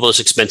those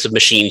expensive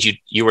machines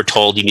you were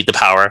told you need the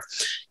power.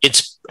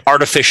 It's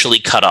artificially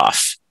cut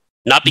off,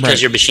 not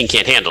because your machine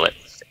can't handle it.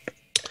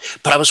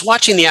 But I was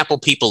watching the Apple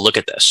people look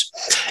at this,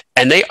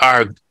 and they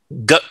are,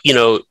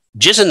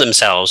 jizzing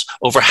themselves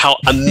over how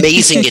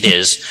amazing it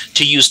is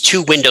to use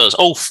 4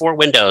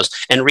 windows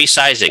and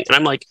resizing. And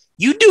I'm like,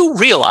 you do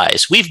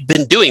realize we've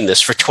been doing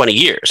this for 20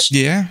 years.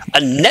 Yeah. A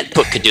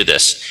netbook could do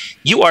this.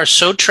 You are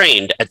so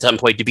trained at some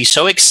point to be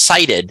so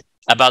excited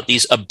about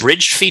these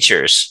abridged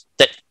features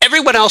that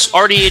everyone else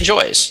already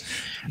enjoys.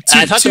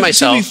 And I thought to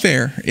myself, to be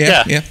fair.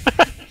 Yeah.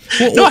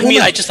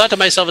 I just thought to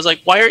myself, it's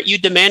like, why aren't you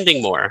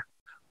demanding more?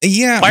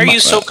 Yeah. Why are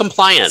you so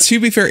compliant? To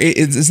be fair,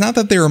 it's not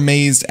that they're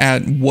amazed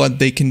at what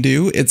they can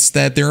do. It's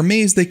that they're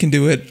amazed they can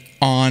do it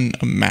on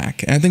a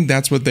Mac. And I think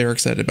that's what they're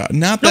excited about.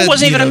 Not that it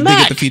wasn't even a Mac.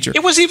 They get the feature.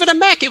 It wasn't even a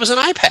Mac. It was an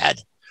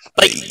iPad.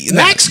 Like,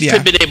 Macs could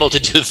have been able to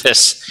do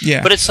this.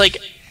 Yeah. But it's like,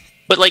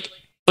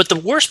 but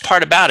the worst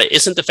part about it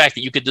isn't the fact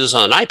that you could do this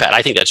on an iPad.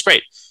 I think that's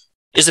great.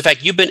 Is the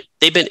fact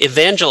they've been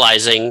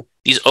evangelizing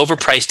these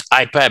overpriced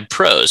iPad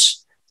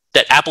Pros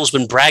that Apple's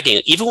been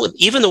bragging,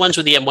 even the ones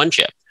with the M1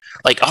 chip.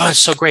 Like, oh, it's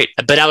so great.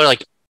 But now they're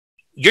like,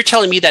 you're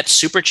telling me that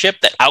super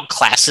chip that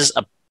outclasses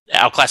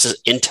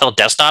Intel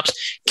desktops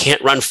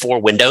can't run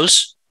 4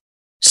 windows?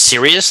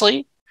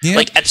 Seriously? Yeah.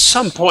 Like, at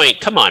some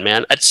point, come on,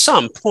 man. At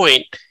some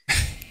point,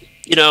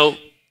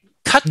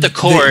 cut the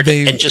cord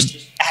and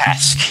just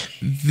ask.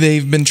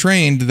 They've been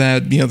trained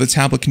that the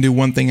tablet can do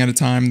one thing at a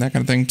time, that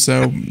kind of thing.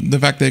 So the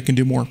fact that it can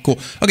do more, cool.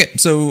 Okay,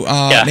 so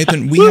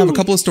Nathan, we have a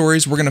couple of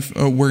stories. We're gonna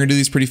do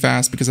these pretty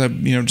fast because I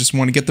just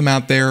want to get them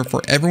out there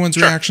for everyone's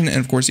reaction and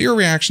of course your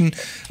reaction.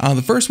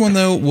 The first one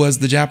though was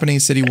the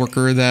Japanese city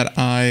worker that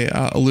I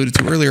alluded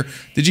to earlier.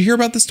 Did you hear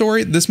about the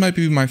story? This might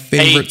be my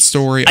favorite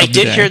story. I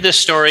did hear this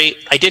story,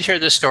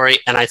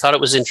 and I thought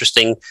it was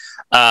interesting.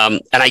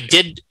 And I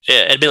did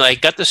admit I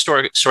got this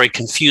story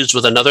confused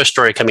with another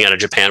story coming out of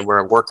Japan where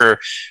a worker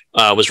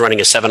was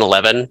running a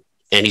 7-Eleven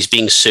and he's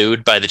being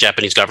sued by the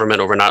Japanese government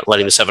over not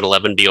letting the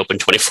 7-Eleven be open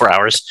 24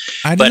 hours.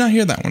 I did not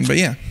hear that one, but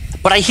yeah.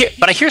 But I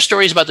hear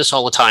stories about this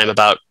all the time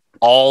about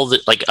all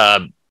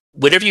the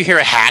whenever you hear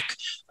a hack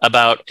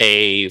about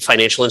a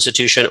financial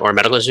institution or a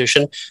medical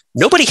institution,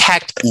 nobody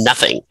hacked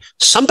nothing.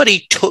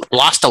 Somebody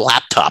lost a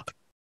laptop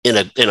in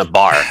a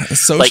bar.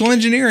 Social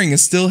engineering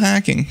is still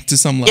hacking to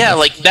some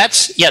level.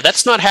 Yeah,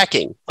 that's not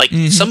hacking. Like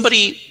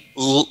somebody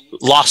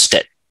lost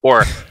it,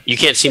 or you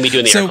can't see me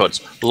doing the air quotes.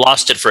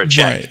 Lost it for a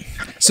check.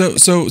 Right. So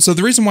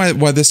the reason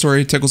why this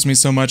story tickles me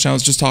so much, I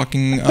was just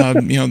talking,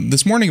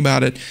 this morning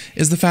about it,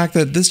 is the fact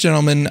that this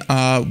gentleman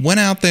went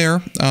out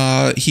there.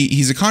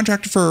 He's a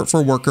contractor for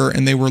a worker,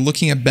 and they were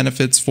looking at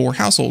benefits for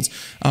households.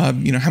 How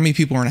many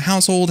people are in a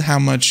household, how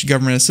much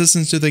government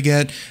assistance do they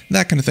get,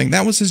 that kind of thing.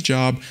 That was his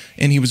job,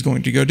 and he was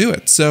going to go do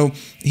it. So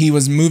he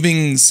was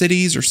moving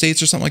cities or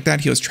states or something like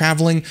that. He was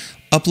traveling,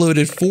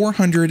 uploaded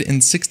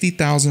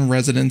 460,000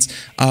 residents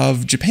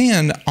of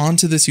Japan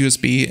onto this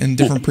USB in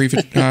different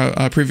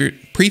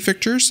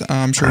prefectures.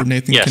 I'm sure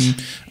Nathan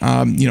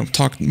can,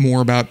 talk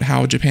more about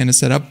how Japan is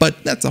set up,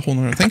 but that's a whole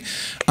other thing.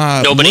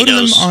 Nobody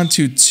knows. Them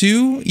onto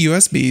 2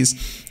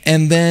 USBs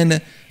and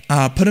then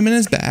put them in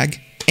his bag.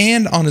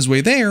 And on his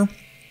way there,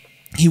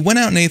 he went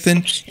out,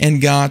 Nathan,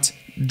 and got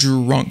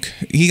drunk.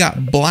 He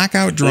got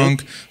blackout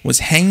drunk, was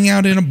hanging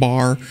out in a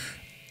bar,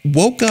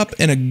 woke up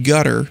in a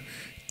gutter,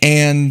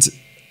 and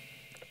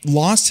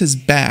lost his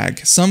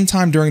bag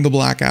sometime during the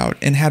blackout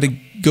and had to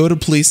go to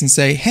police and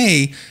say,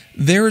 hey,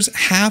 there's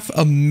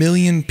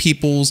 500,000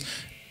 people's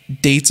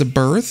dates of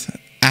birth,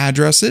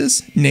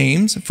 addresses,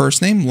 names,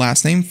 first name,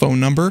 last name, phone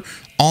number,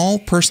 all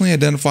personally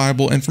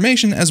identifiable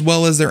information, as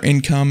well as their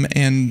income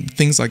and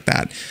things like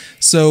that.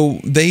 So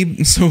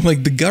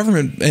the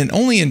government, and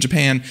only in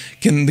Japan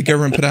can the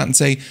government put out and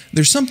say,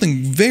 there's something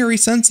very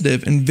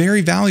sensitive and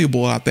very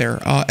valuable out there.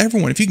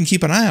 Everyone, if you can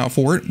keep an eye out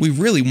for it, we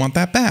really want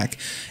that back.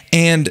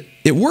 And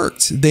it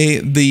worked.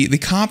 The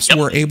cops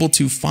were able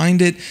to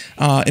find it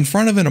in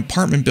front of an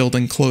apartment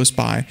building close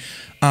by.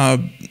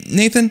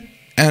 Nathan,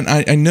 and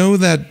I know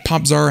that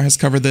Popzara has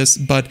covered this,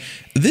 but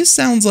this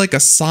sounds like a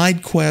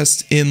side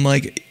quest in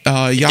like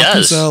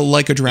Yakuza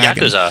Like a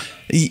Dragon. Yakuza.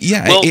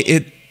 Yeah, well,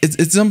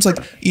 it's almost like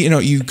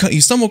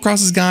you stumble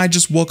across this guy,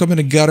 just woke up in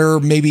a gutter,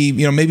 maybe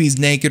he's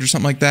naked or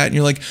something like that, and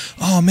you're like,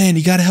 oh man,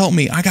 you got to help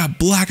me. I got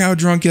blackout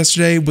drunk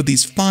yesterday with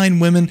these fine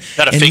women,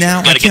 and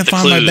now I can't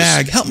find my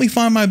bag. Help me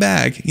find my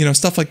bag.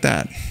 Stuff like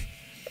that.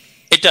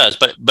 It does,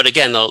 but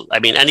again, though, I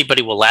mean,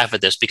 anybody will laugh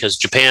at this because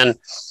Japan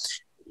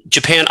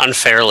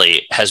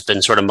unfairly has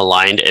been sort of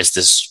maligned as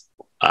this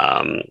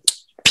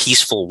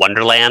peaceful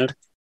wonderland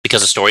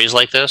because of stories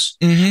like this.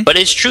 Mm-hmm. But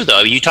it's true,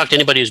 though. You talk to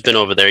anybody who's been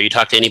over there, you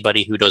talk to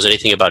anybody who knows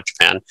anything about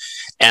Japan,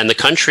 and the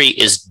country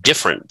is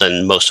different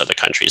than most other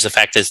countries. The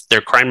fact is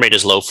their crime rate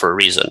is low for a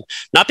reason.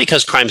 Not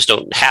because crimes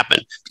don't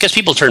happen, because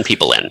people turn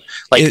people in.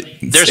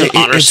 There's an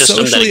honor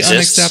system that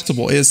exists. It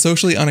is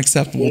socially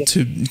unacceptable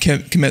to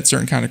commit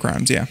certain kind of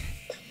crimes, yeah.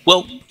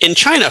 Well, in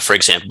China, for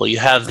example, you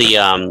have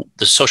the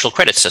social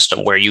credit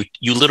system where you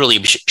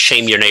literally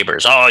shame your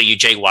neighbors. Oh, you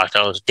jaywalked.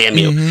 Oh, damn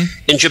you.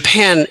 Mm-hmm. In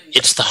Japan,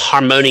 it's the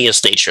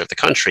harmonious nature of the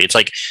country. It's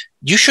like,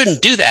 you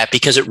shouldn't do that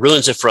because it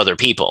ruins it for other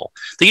people.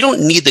 You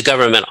don't need the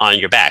government on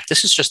your back.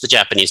 This is just the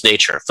Japanese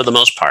nature for the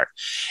most part.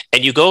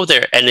 And you go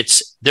there and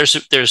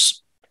there's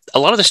a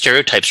lot of the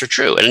stereotypes are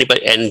true. And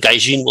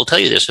Gaijin will tell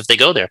you this if they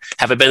go there.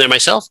 Have I been there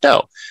myself?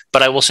 No.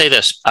 But I will say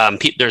this.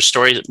 There's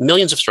stories,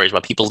 millions of stories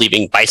about people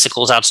leaving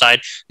bicycles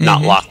outside,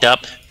 not locked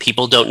up.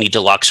 People don't need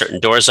to lock certain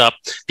doors up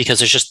because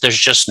there's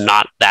just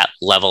not that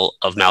level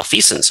of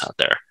malfeasance out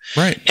there.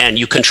 Right. And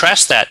you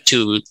contrast that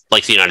to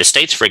like the United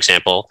States, for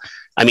example.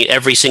 I mean,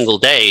 every single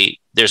day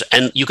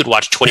and you could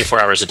watch 24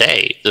 hours a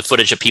day, the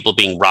footage of people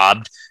being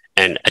robbed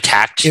and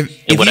attacked.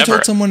 If you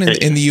told someone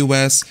in the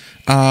U.S.,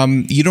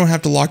 you don't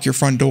have to lock your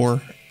front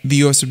door, the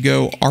U.S. would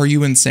go, are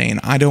you insane?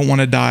 I don't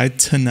want to die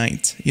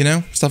tonight.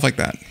 Stuff like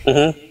that.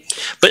 Mm-hmm.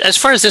 But as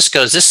far as this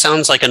goes, this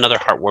sounds like another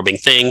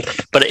heartwarming thing,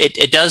 but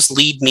it does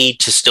lead me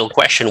to still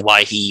question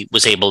why he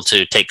was able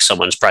to take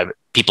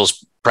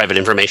people's private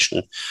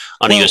information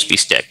on a USB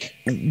stick.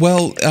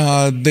 Well,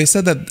 they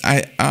said that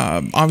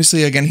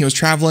obviously, again, he was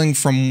traveling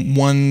from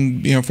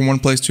one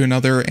place to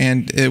another,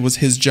 and it was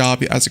his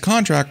job as a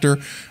contractor.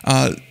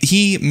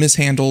 He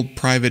mishandled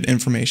private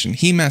information.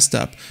 He messed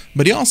up,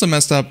 but he also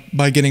messed up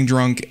by getting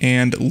drunk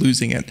and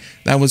losing it.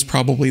 That was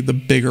probably the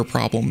bigger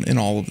problem in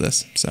all of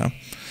this. So.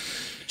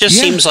 Just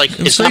seems like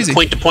it's not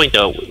point to point,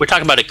 though. We're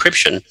talking about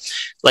encryption.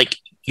 Like,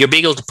 you're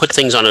being able to put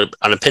things on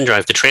a pen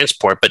drive to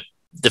transport, but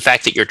the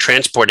fact that you're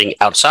transporting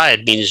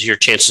outside means your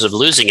chances of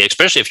losing it,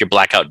 especially if you're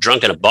blackout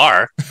drunk in a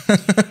bar.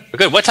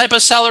 Good. What type of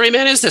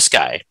salaryman is this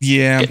guy?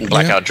 Yeah. Getting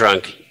blackout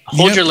drunk.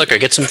 Hold your liquor.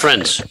 Get some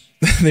friends.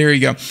 There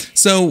you go.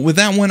 So with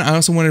that one, I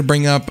also wanted to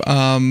bring up,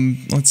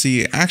 let's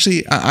see.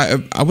 Actually,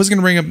 I was going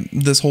to bring up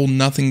this whole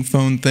nothing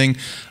phone thing.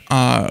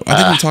 I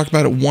think we talked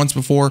about it once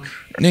before.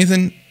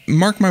 Nathan,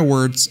 mark my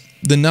words.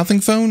 The nothing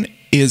phone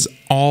is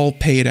all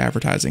paid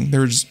advertising.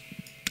 There's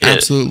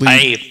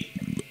absolutely...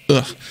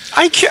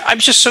 I'm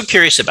just so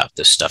curious about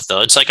this stuff,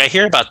 though. It's like I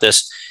hear about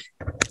this.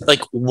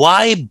 Like,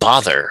 why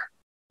bother?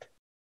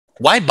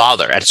 Why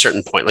bother at a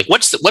certain point? Like,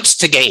 what's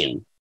to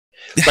gain?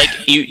 Like,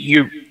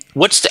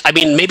 I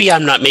mean, maybe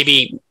I'm not.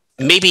 Maybe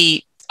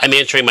I'm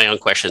answering my own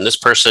question. This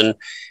person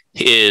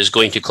is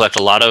going to collect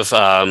a lot of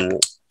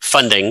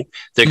funding.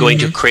 They're going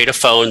to create a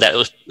phone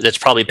that's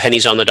probably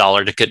pennies on the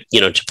dollar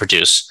to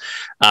produce.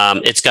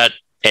 It's got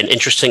an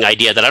interesting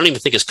idea that I don't even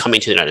think is coming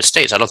to the United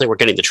States. I don't think we're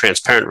getting the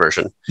transparent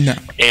version. No.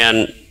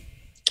 And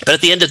But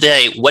at the end of the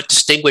day, what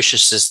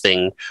distinguishes this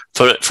thing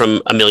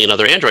from a million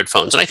other Android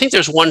phones? And I think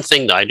there's one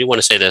thing, though, I do want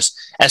to say this,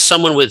 as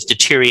someone with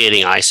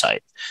deteriorating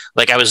eyesight.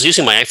 Like, I was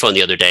using my iPhone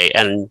the other day,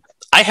 and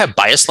I have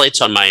bias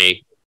lights on my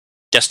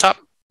desktop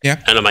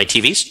and on my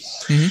TVs.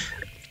 Mm-hmm.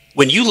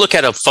 When you look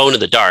at a phone in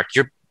the dark,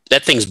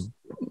 that thing's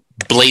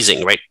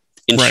blazing right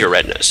into your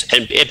retinas.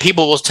 And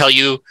people will tell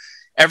you,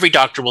 every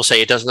doctor will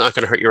say it's not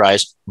going to hurt your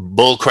eyes.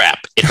 Bull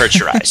crap. It hurts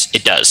your eyes.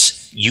 It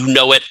does. You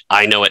know it.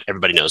 I know it.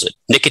 Everybody knows it.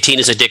 Nicotine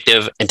is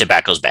addictive and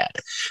tobacco's bad.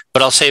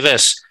 But I'll say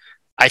this.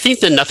 I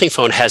think the Nothing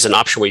phone has an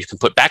option where you can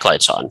put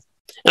backlights on.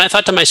 And I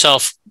thought to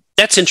myself,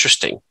 that's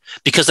interesting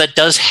because that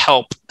does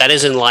help. That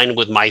is in line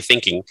with my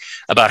thinking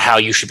about how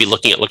you should be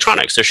looking at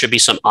electronics. There should be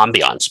some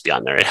ambiance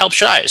beyond there. It helps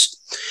your eyes.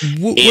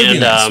 Would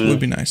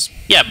be nice.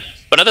 Yeah.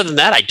 But other than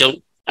that, I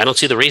don't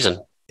see the reason.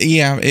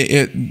 Yeah,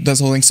 it does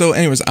the whole thing. So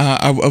anyways,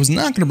 I was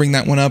not going to bring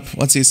that one up.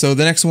 Let's see. So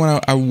the next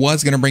one I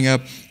was going to bring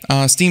up,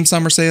 Steam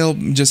Summer Sale,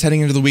 just heading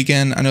into the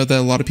weekend. I know that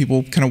a lot of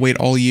people kind of wait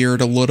all year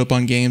to load up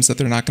on games that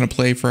they're not going to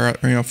play for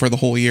the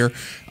whole year.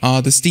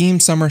 The Steam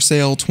Summer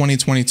Sale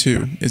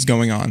 2022 is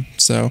going on.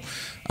 So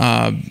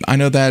I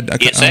know that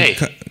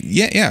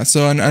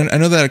so I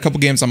know that a couple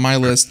games on my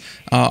list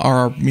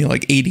are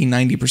like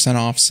 80-90%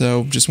 off.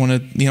 So just want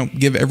to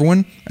give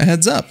everyone a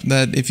heads up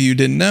that if you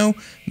didn't know,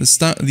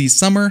 the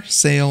summer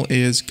sale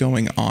is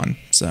going on.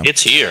 So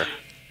it's here.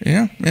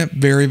 Yeah,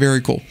 very,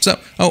 very cool. So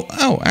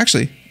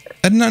actually,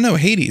 I did not know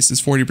Hades is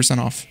 40%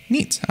 off.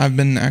 Neat. I've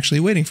been actually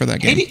waiting for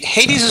that game.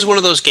 Hades is one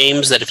of those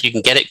games that if you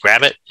can get it,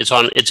 grab it.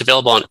 It's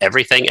available on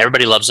everything.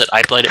 Everybody loves it.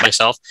 I played it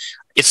myself.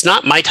 It's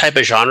not my type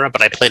of genre,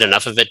 but I played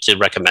enough of it to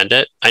recommend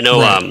it. I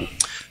know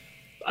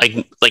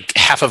like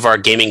half of our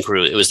gaming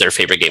crew, it was their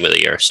favorite game of the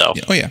year. So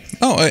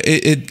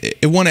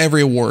it won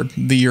every award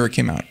the year it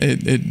came out.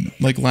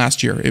 It like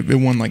last year, it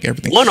won like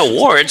everything. Won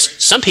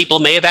awards. Some people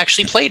may have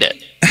actually played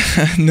it.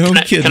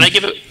 Kidding.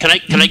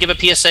 Can I give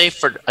a PSA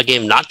for a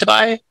game not to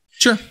buy?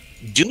 Sure.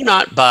 Do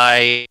not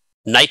buy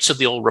Knights of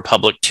the Old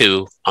Republic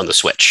 2 on the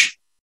Switch.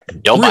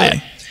 Don't buy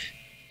it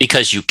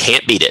because you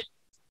can't beat it.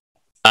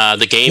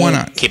 The game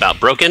came out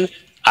broken.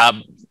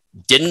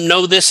 Didn't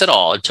know this at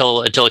all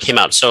until it came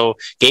out. So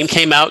game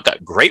came out,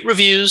 got great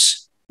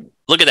reviews.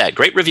 Look at that,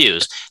 great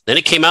reviews. Then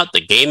it came out,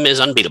 the game is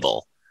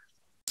unbeatable.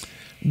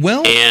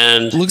 Well,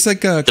 and looks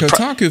like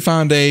Kotaku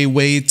found a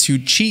way to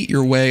cheat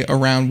your way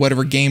around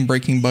whatever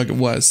game-breaking bug it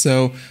was.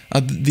 So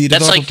the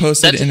developer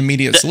posted an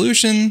immediate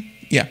solution.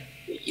 Yeah.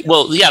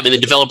 Well, yeah, I mean, the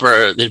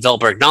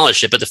developer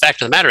acknowledged it, but the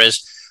fact of the matter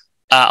is,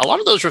 a lot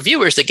of those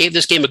reviewers that gave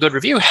this game a good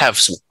review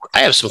I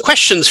have some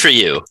questions for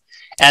you.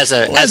 As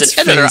an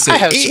editor, I have some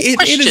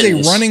questions. It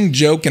is a running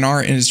joke in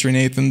our industry,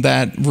 Nathan,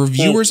 that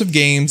reviewers of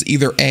games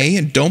either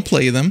A, don't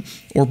play them,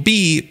 or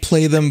B,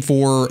 play them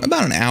for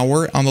about an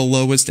hour on the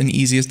lowest and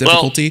easiest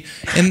difficulty,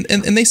 and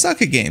they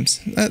suck at games.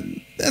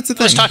 That's the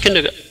thing.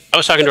 I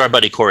was talking to our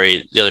buddy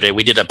Corey the other day.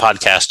 We did a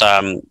podcast.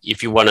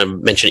 If you want to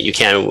mention it, you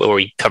can, where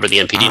we cover the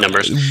NPD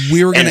numbers.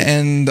 We were going to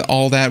end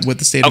all that with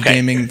the state of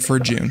gaming for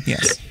June.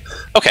 Yes.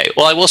 Okay.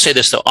 Well, I will say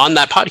this though. On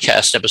that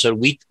podcast episode,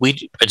 we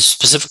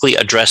specifically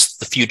addressed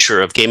the future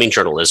of gaming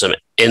journalism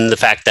in the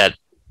fact that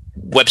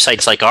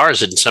websites like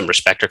ours, in some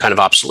respect, are kind of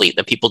obsolete.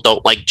 That people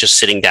don't like just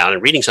sitting down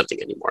and reading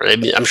something anymore. I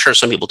mean, I'm sure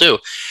some people do.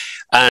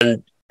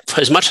 And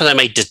as much as I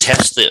might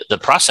detest the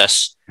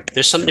process,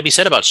 there's something to be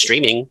said about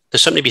streaming.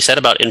 There's something to be said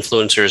about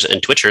influencers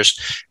and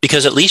Twitchers,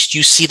 because at least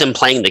you see them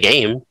playing the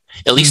game.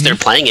 At least they're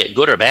playing it,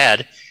 good or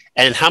bad.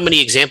 And how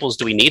many examples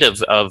do we need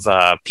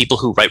of people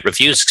who write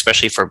reviews,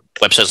 especially for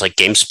websites like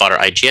GameSpot or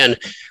IGN?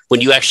 When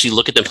you actually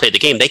look at them play the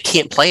game, they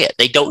can't play it.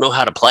 They don't know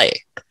how to play.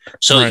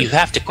 So you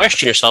have to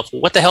question yourself,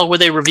 what the hell were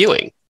they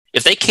reviewing?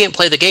 If they can't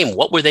play the game,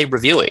 what were they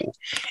reviewing?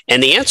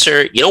 And the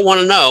answer you don't want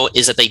to know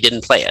is that they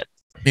didn't play it.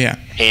 Yeah.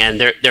 And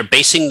they're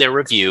basing their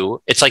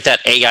review. It's like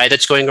that AI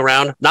that's going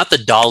around, not the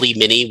Dolly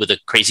Mini with the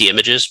crazy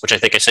images, which I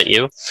think I sent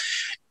you.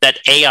 That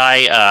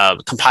AI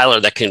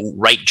compiler that can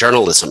write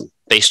journalism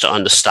based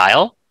on the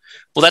style.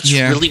 Well, that's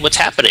really what's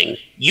happening.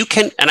 You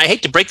can, and I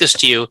hate to break this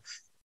to you,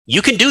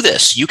 you can do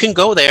this. You can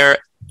go there.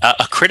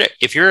 A critic,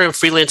 if you're a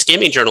freelance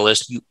gaming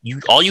journalist,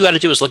 you all you got to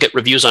do is look at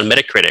reviews on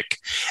Metacritic,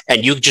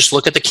 and you just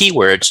look at the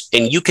keywords,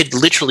 and you could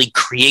literally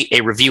create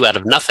a review out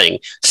of nothing,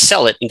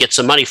 sell it, and get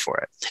some money for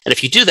it. And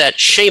if you do that,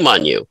 shame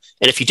on you.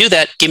 And if you do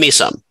that, give me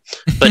some.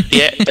 But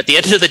at the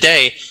end of the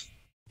day,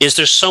 is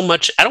there so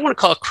much? I don't want to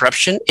call it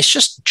corruption. It's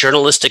just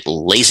journalistic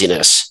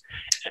laziness,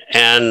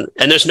 and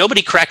there's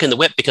nobody cracking the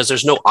whip because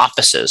there's no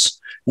offices.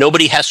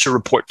 Nobody has to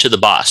report to the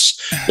boss.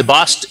 The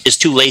boss is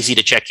too lazy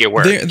to check your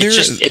work.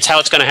 It's how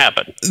it's going to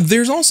happen.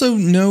 There's also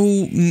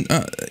no,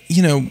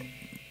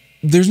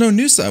 there's no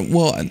news.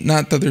 Well,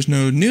 not that there's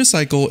no news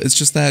cycle. It's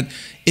just that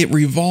it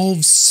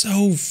revolves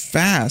so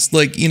fast.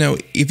 Like,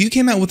 if you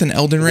came out with an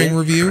Elden Ring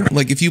review,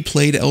 like if you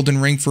played Elden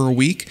Ring for a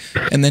week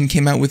and then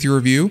came out with your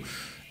review,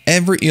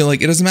 it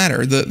doesn't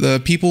matter.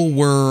 The people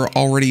were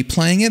already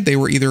playing it. They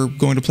were either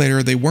going to play it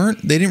or they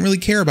weren't. They didn't really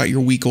care about your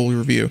week-old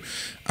review.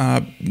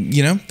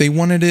 They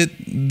wanted it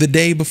the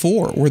day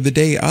before or the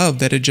day of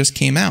that it just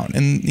came out.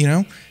 And,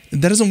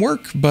 that doesn't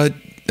work. But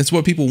It's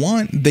what people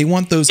want. They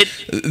want those.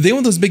 They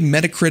want those big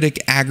Metacritic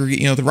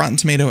aggregate. The Rotten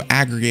Tomato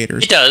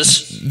aggregators. It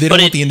does. They don't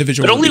want the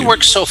individual. It only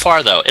works so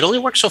far, though. It only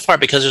works so far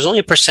because there's only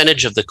a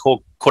percentage of the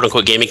quote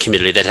unquote gaming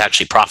community that's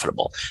actually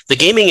profitable. The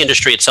gaming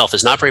industry itself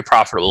is not very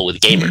profitable with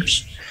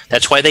gamers.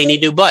 That's why they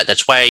need new blood.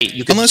 That's why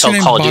you can sell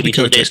Call of Duty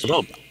till the days go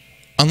home.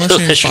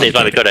 Unless you're named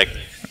Bobby Kotick.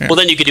 Yeah. Well,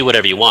 then you can do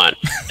whatever you want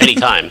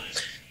anytime.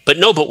 But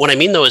what I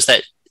mean though is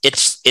that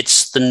it's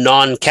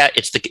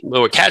the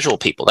more casual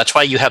people. That's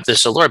why you have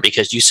this allure,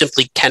 because you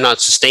simply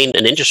cannot sustain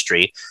an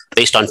industry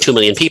based on 2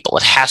 million people.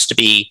 It has to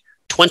be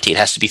 20. It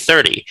has to be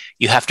 30.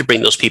 You have to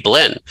bring those people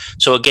in.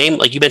 So a game,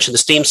 like you mentioned, the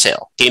Steam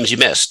sale, games you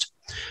missed.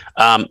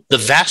 The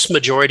vast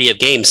majority of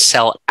games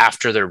sell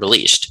after they're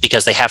released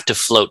because they have to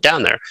float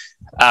down there.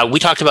 We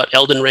talked about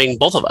Elden Ring,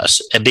 both of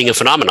us, being a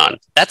phenomenon.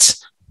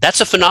 That's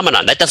a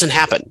phenomenon. That doesn't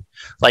happen.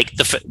 Like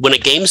when a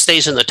game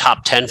stays in the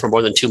top 10 for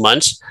more than 2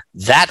 months,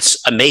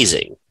 that's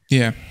amazing.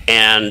 Yeah.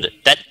 And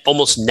that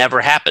almost never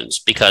happens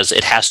because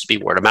it has to be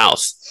word of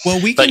mouth. Well,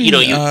 we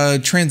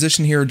can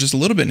transition here just a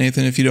little bit,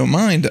 Nathan, if you don't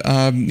mind.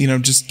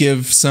 Just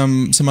give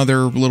some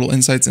other little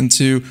insights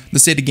into the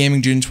State of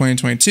Gaming June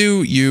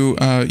 2022. You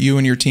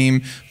and your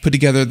team put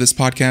together this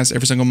podcast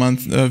every single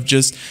month of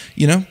just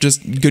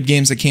good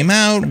games that came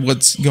out,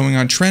 what's going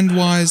on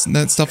trend-wise, and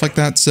that stuff like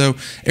that. So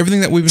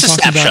everything that we've been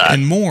talking about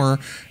and more.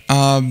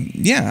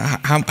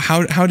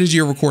 How did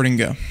your recording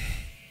go?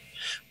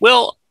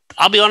 Well,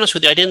 I'll be honest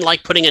with you. I didn't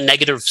like putting a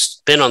negative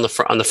spin on the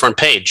front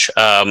page.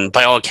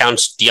 By all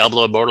accounts,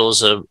 Diablo Immortal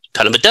is a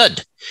kind of a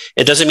dud.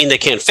 It doesn't mean they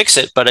can't fix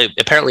it, but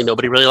apparently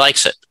nobody really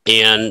likes it,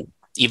 and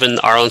even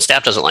our own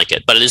staff doesn't like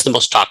it. But it is the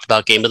most talked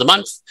about game of the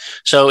month,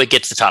 so it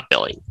gets the top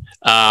billing.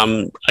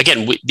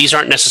 Again, these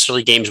aren't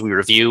necessarily games we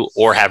review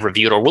or have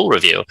reviewed or will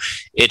review.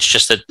 It's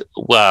just that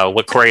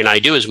what Corey and I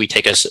do is we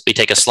take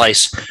a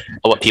slice of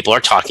what people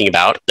are talking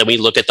about, then we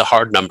look at the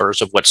hard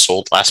numbers of what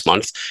sold last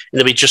month, and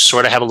then we just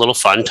sort of have a little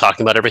fun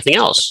talking about everything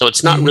else. So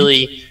it's not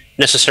really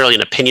necessarily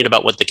an opinion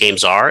about what the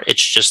games are.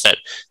 It's just that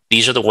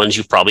these are the ones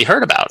you've probably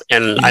heard about.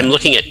 And I'm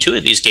looking at 2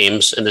 of these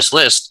games in this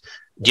list,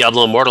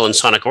 Diablo Immortal and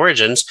Sonic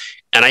Origins,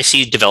 and I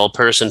see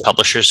developers and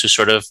publishers who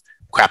sort of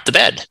crap the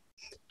bed,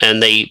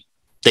 and they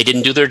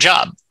didn't do their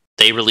job.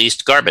 They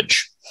released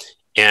garbage.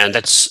 And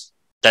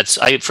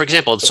for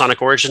example,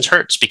 Sonic Origins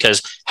hurts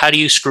because how do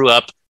you screw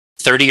up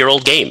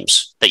 30-year-old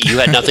games that you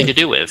had nothing to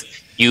do with?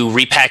 You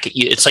repack it.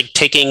 It's like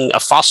taking a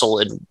fossil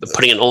and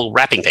putting in old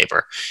wrapping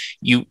paper.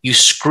 You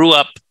screw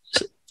up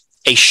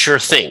a sure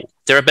thing.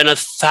 There have been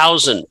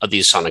 1,000 of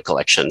these Sonic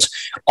collections.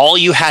 All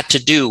you had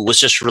to do was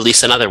just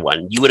release another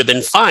one. You would have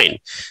been fine,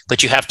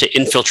 but you have to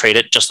infiltrate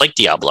it just like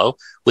Diablo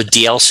with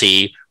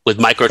DLC, with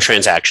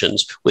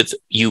microtransactions, with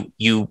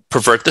you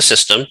pervert the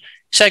system.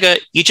 Sega,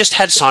 you just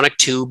had Sonic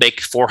 2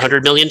 make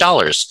 $400 million.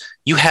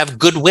 You have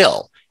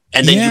goodwill,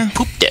 and then you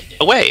pooped it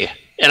away.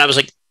 And I was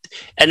like,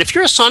 and if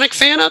you're a Sonic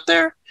fan out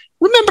there,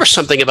 remember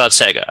something about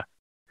Sega,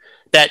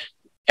 that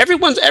every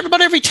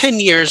 10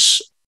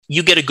 years,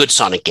 you get a good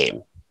Sonic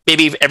game.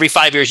 Maybe every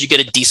 5 years, you get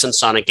a decent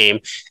Sonic game,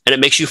 and it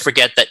makes you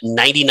forget that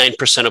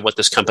 99% of what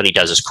this company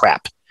does is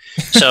crap.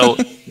 So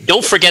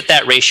don't forget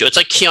that ratio. It's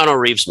like Keanu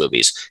Reeves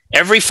movies.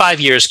 Every 5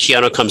 years,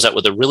 Keanu comes out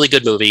with a really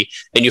good movie,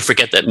 and you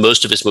forget that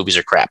most of his movies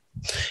are crap.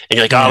 And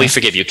you're like, oh, we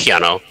forgive you,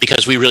 Keanu,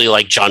 because we really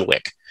like John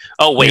Wick.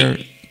 Oh,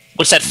 wait,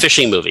 what's that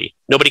fishing movie?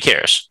 Nobody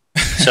cares.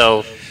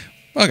 So...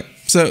 Okay,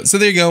 so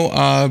there you go.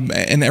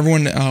 And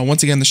everyone,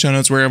 once again, the show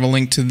notes, we have a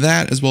link to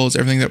that as well as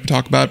everything that we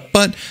talk about.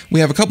 But we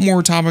have a couple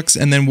more topics,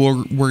 and then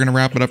we're going to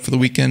wrap it up for the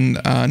weekend.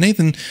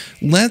 Nathan,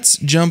 let's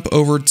jump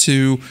over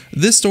to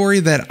this story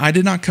that I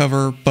did not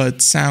cover,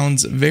 but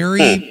sounds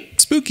very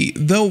spooky.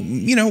 Though,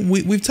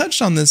 we've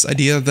touched on this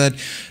idea that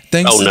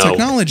thanks to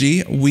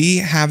technology, we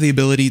have the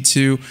ability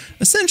to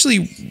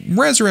essentially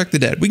resurrect the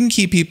dead. We can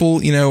keep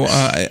people,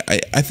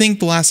 I think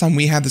the last time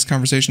we had this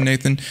conversation,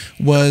 Nathan,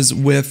 was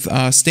with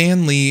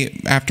Stan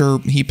Lee after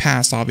he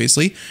passed,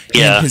 obviously,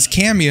 and his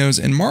cameos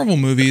in Marvel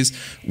movies.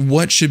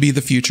 What should be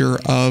the future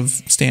of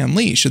Stan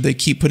Lee? Should they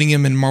keep putting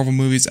him in Marvel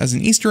movies as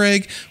an Easter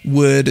egg?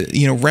 Would,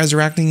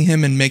 resurrecting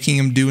him and making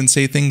him do and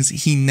say things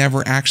he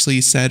never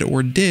actually said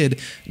or did,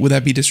 would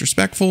that be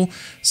disrespectful?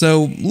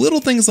 So little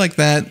things like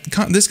that.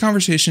 This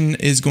conversation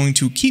is going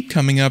to keep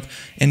coming up,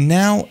 and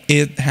now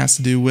it has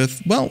to do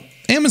with,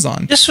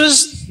 Amazon. This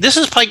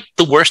is like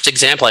the worst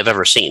example I've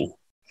ever seen.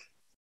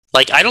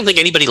 Like, I don't think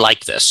anybody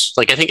liked this.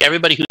 Like, I think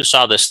everybody who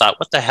saw this thought,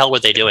 what the hell were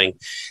they doing?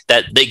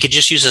 That they could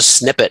just use a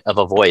snippet of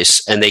a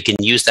voice, and they can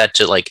use that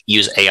to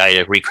use AI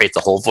to recreate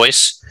the whole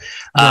voice.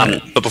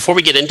 But before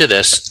we get into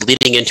this,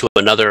 leading into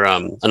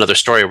another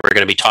story, we're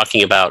going to be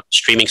talking about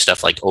streaming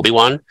stuff like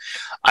Obi-Wan.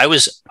 I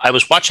was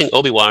watching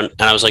Obi-Wan,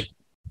 and I was like,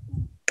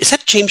 is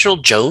that James Earl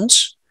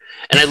Jones?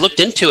 And I looked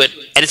into it,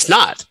 and it's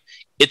not.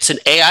 It's an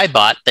AI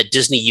bot that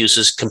Disney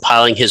uses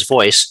compiling his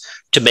voice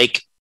to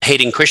make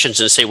Hayden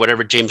Christensen say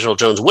whatever James Earl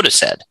Jones would have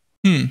said.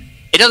 It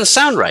doesn't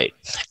sound right.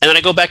 And then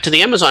I go back to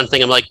the Amazon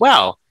thing. I'm like,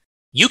 wow,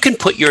 you can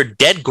put your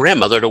dead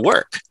grandmother to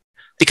work.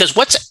 Because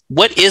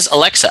what is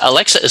Alexa?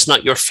 Alexa is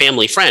not your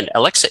family friend.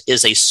 Alexa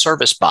is a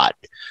service bot.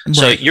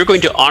 So Right. you're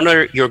going to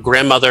honor your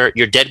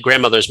dead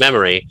grandmother's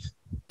memory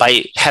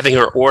by having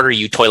her order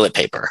you toilet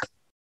paper.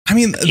 I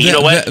mean, You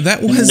know what?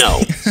 That was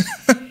No.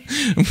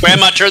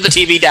 Grandma, turn the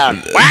TV down.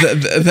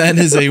 That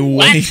is a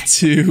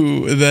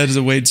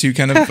way to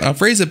kind of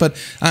phrase it. But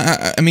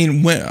I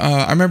mean, when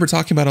I remember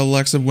talking about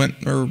Alexa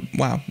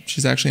wow,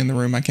 she's actually in the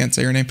room. I can't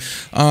say her name.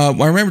 I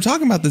remember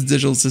talking about this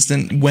digital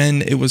assistant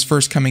when it was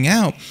first coming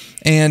out,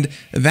 and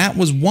that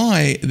was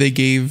why they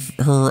gave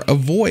her a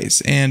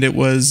voice, and it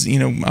was,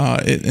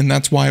 and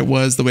that's why it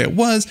was the way it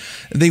was.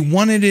 They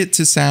wanted it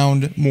to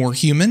sound more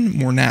human,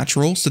 more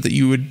natural, so that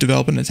you would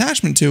develop an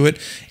attachment to it,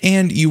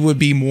 and you would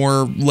be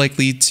more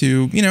likely to,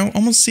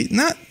 almost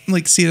not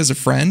like see it as a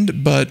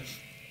friend, but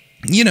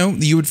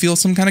you would feel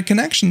some kind of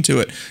connection to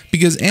it,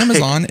 because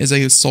Amazon is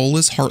a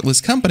soulless, heartless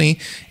company,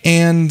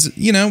 and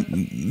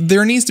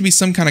there needs to be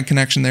some kind of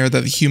connection there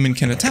that the human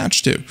can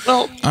attach to.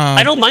 Well,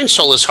 I don't mind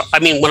soulless. I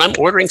mean, when I'm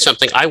ordering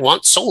something, I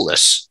want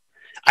soulless.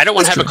 I don't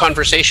want to have a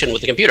conversation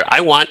with the computer. I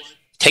want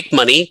take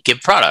money,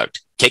 give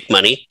product. Take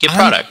money, give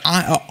product.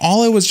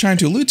 All I was trying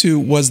to allude to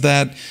was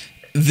that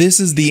this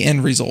is the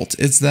end result.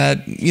 It's that,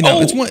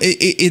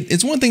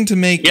 it's one thing to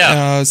make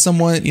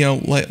someone,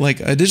 like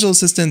a digital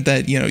assistant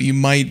that, you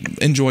might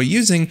enjoy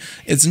using.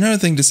 It's another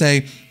thing to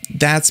say,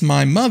 that's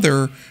my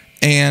mother,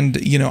 and,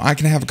 I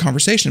can have a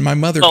conversation. My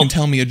mother can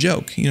tell me a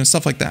joke,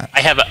 stuff like that.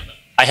 I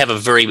have a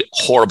very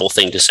horrible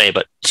thing to say,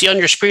 but see on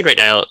your screen right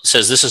now, it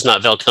says this is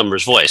not Val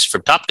Kilmer's voice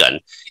from Top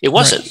Gun. It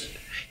wasn't.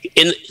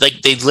 Right.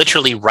 They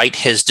literally write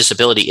his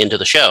disability into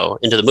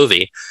the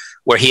movie,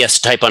 where he has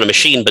to type on a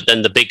machine, but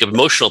then the big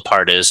emotional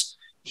part is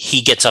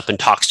he gets up and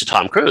talks to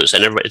Tom Cruise,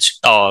 and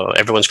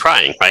everyone's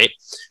crying, right?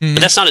 Mm-hmm.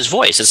 But that's not his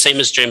voice. It's the same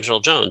as James Earl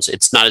Jones.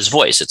 It's not his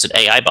voice. It's an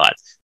AI bot.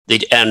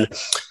 And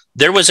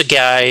there was a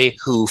guy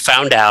who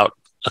found out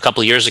a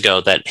couple of years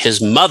ago that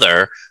his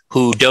mother,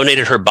 who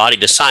donated her body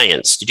to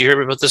science. Did you hear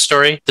about this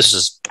story? This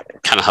is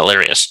kind of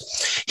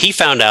hilarious. He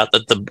found out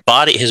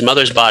that his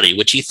mother's body,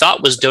 which he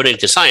thought was donated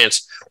to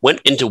science, went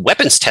into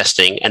weapons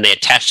testing, and they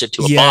attached it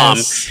to a bomb,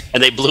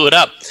 and they blew it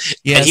up.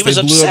 Yes, and he was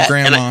they blew upset. Up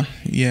grandma.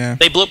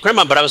 They blew up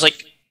grandma, but I was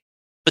like,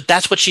 but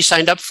that's what she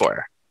signed up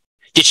for.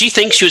 Did she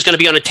think she was going to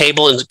be on a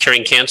table and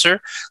curing cancer?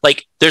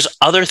 Like, there's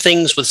other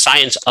things with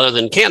science other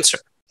than cancer.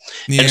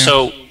 Yeah. And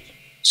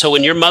so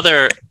when your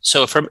mother,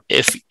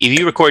 if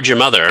you record your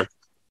mother,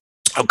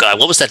 oh God,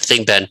 what was that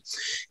thing, Ben?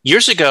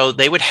 Years ago,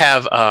 they would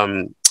have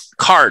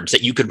cards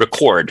that you could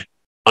record.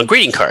 On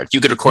greeting cards,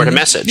 you could record a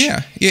message.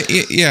 Yeah,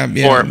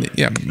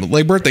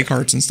 like birthday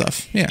cards and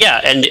stuff. Yeah,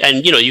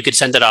 and you could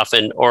send it off,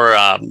 or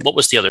what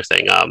was the other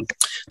thing?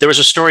 There was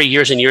a story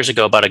years and years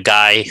ago about a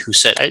guy who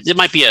said, it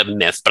might be a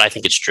myth, but I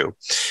think it's true.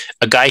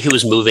 A guy who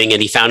was moving,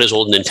 and he found his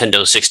old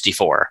Nintendo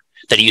 64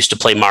 that he used to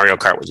play Mario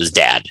Kart with his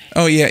dad.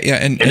 Oh yeah,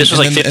 and this was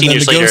like 15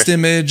 years later. The ghost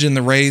image and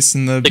the race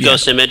and the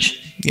ghost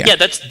image. Yeah,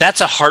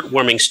 that's a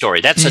heartwarming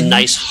story. That's a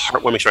nice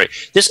heartwarming story.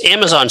 This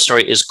Amazon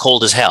story is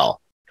cold as hell.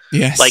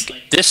 Yes. Like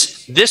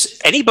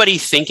this, anybody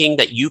thinking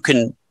that you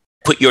can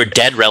put your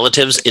dead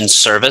relatives in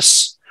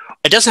service,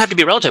 it doesn't have to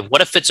be a relative.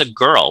 What if it's a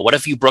girl? What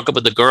if you broke up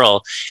with a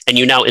girl and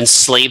you now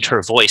enslaved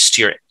her voice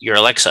to your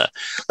Alexa?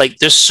 Like,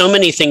 there's so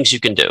many things you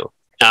can do.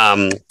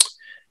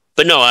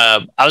 But no,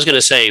 I was going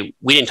to say,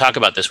 we didn't talk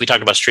about this. We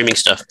talked about streaming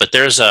stuff, but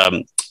there's a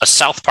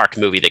South Park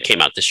movie that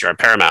came out this year on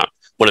Paramount,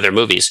 one of their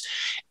movies.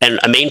 And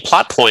a main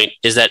plot point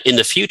is that in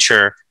the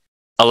future,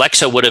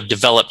 Alexa would have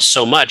developed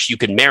so much you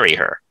could marry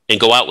her and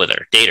go out with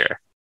her, date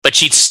her, but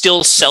she'd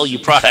still sell you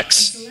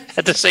products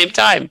at the same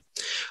time.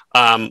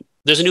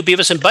 There's a new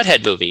Beavis and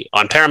Butthead movie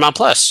on Paramount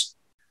Plus.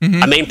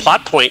 Mm-hmm. A main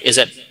plot point is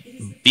that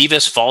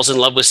Beavis falls in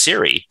love with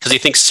Siri because he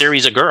thinks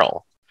Siri's a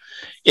girl.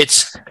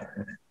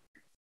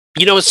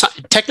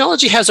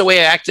 Technology has a way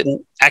of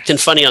acting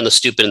funny on the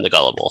stupid and the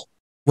gullible.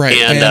 Right.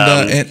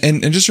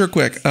 And just real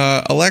quick,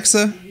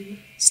 Alexa,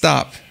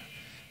 stop.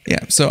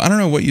 Yeah, so I don't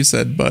know what you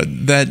said, but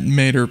that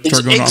made her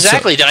start going off.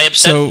 Exactly. Did I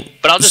upset?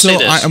 But I'll just say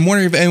this. I'm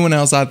wondering if anyone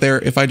else out there,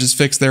 if I just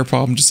fix their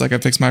problem, just like I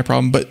fixed my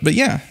problem. But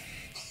yeah.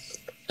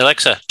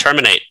 Alexa,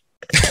 terminate.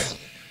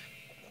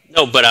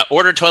 No, but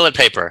order toilet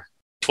paper,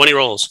 20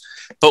 rolls.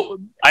 But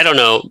I don't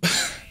know.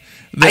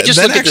 I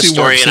just look at this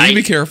story works, and so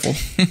be careful.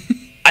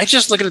 I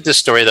just look at this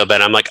story though,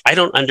 Ben. I'm like, I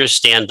don't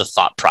understand the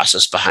thought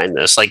process behind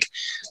this. Like,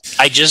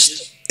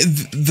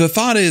 the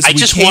thought is,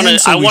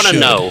 I want to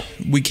know.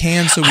 We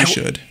can, so we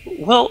should.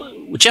 Well,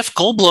 Jeff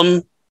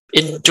Goldblum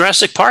in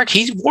Jurassic Park,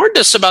 he warned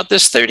us about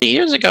this 30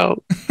 years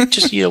ago.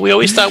 Just, we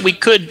always thought we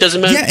could.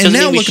 Doesn't matter. Yeah, and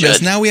now look at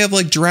us. Now we have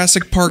like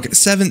Jurassic Park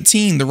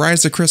 17, The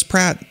Rise of Chris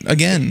Pratt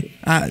again.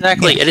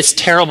 Exactly, and it's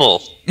terrible.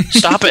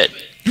 Stop it.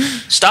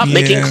 Stop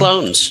making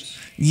clones.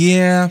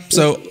 Yeah.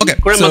 So, okay.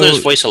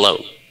 Grandmother's voice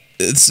alone.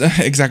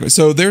 Exactly.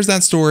 So there's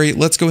that story.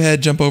 Let's go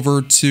ahead, jump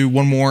over to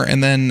one more,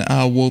 and then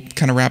we'll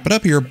kind of wrap it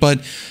up here. But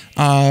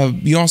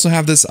you also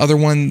have this other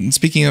one.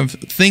 Speaking of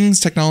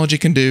things technology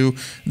can do,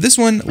 this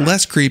one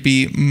less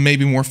creepy,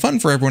 maybe more fun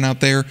for everyone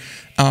out there.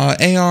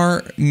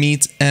 AR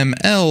meets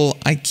ML.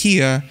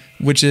 IKEA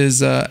which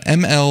is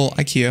ML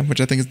IKEA,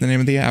 which I think is the name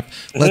of the app,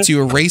 lets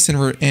you erase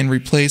and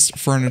replace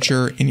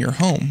furniture in your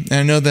home. And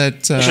I know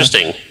that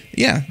interesting.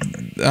 Yeah,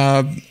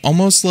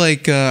 almost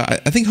like I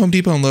think Home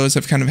Depot and Lowe's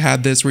have kind of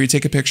had this where you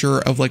take a picture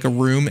of like a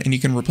room and you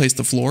can replace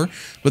the floor.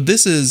 But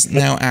this is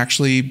now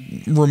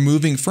actually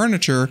removing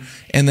furniture,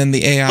 and then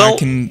the AI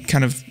can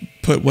kind of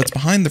put what's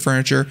behind the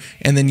furniture,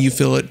 and then you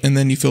fill it, and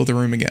then you fill the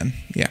room again.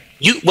 Yeah.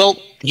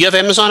 You have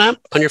Amazon app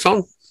on your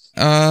phone?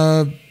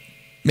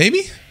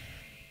 Maybe.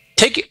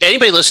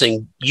 Anybody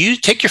listening, you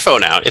take your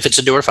phone out. If it's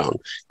a newer phone,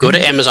 go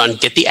to Amazon,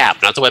 get the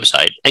app, not the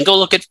website, and go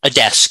look at a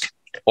desk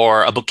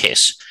or a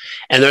bookcase.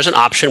 And there's an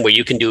option where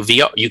you can do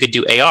VR, you could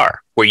do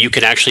AR, where you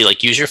can actually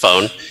like use your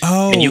phone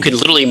and you can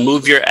literally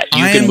move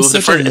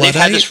the furniture. And they've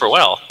had this for a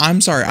while.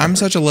 I'm sorry, I'm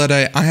such a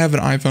Luddite. I have an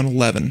iPhone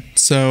 11,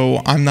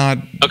 so I'm not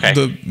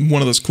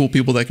one of those cool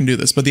people that can do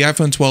this. But the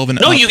iPhone 12 and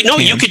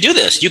you could do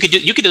this. You could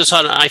do this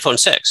on an iPhone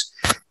 6.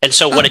 And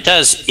so what it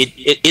does,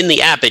 it in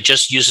the app, it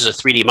just uses a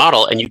 3D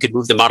model, and you could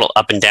move the model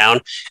up and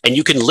down, and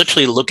you can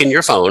literally look in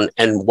your phone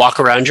and walk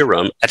around your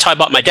room. That's how I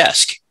bought my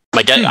desk.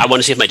 I want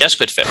to see if my desk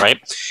would fit, right?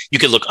 You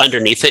could look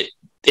underneath it.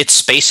 It's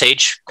space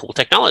age cool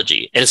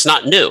technology, and it's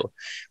not new.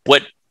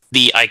 What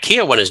the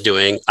IKEA one is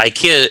doing,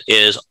 IKEA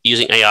is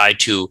using AI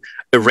to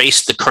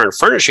erase the current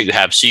furniture you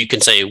have, so you can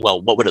say,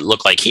 well, what would it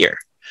look like here?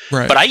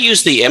 Right. But I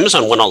use the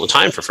Amazon one all the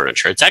time for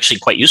furniture. It's actually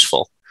quite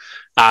useful.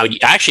 I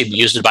actually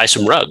used it to buy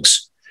some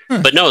rugs.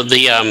 But no,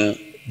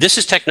 this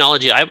is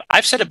technology.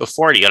 I've said it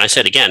before to you, and I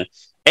said again,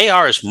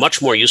 AR is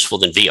much more useful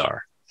than VR.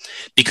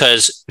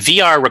 Because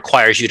VR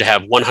requires you to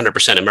have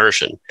 100%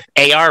 immersion.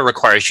 AR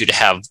requires you to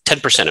have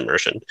 10%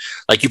 immersion.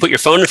 Like you put your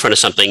phone in front of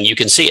something, you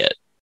can see it.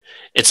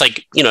 It's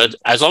like,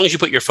 as long as you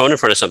put your phone in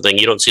front of something,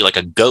 you don't see like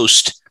a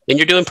ghost, then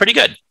you're doing pretty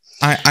good.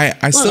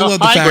 I still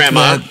love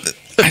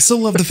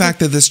the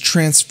fact that this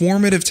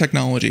transformative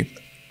technology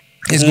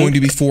is going to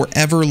be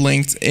forever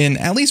linked, in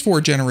at least for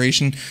a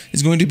generation,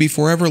 is going to be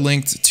forever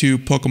linked to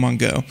Pokemon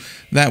Go.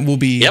 That will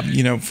be,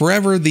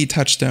 forever the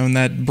touchstone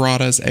that brought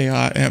us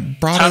AR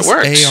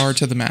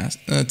to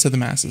the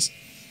masses.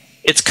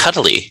 It's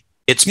cuddly.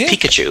 It's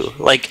Pikachu.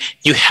 Like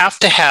you have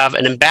to have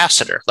an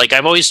ambassador. Like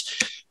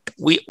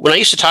when I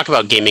used to talk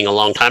about gaming a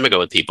long time ago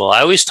with people,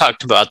 I always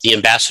talked about the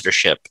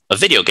ambassadorship of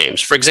video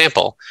games. For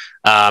example,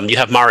 you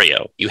have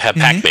Mario, you have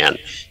Pac-Man,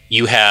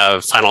 you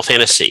have Final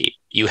Fantasy,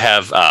 you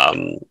have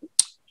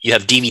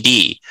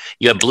DVD,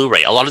 you have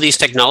Blu-ray. A lot of these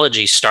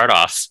technologies start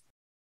off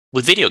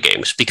with video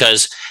games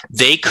because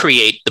they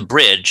create the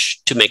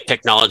bridge to make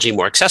technology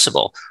more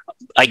accessible.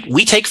 Like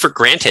we take for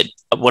granted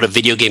what a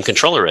video game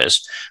controller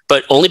is,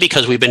 but only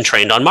because we've been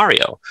trained on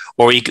Mario,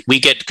 or we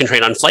get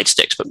trained on flight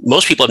sticks. But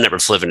most people have never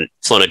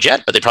flown a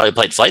jet, but they probably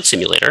played Flight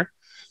Simulator.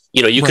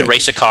 You can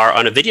race a car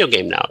on a video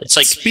game now. It's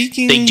like they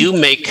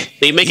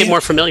make it more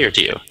familiar to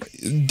you.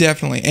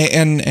 Definitely,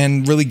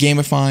 and really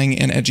gamifying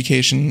and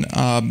education.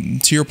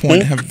 To your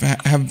point,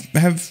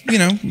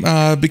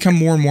 have become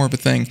more and more of a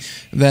thing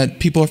that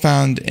people have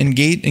found.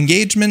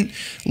 Engagement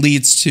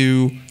leads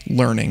to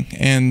learning,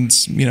 and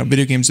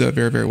video games do that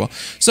very, very well.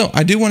 So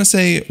I do want to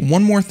say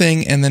one more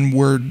thing, and then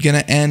we're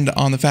gonna end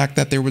on the fact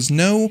that there was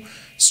no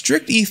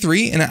strict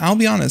E3, and I'll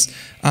be honest,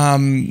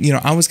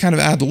 I was kind of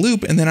out of the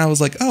loop, and then I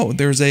was like, oh,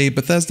 there's a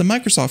Bethesda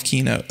Microsoft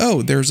keynote.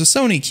 Oh, there's a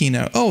Sony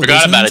keynote. Oh,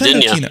 there's a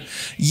Nintendo keynote.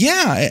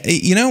 Yeah,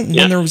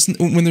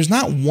 when there's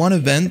not one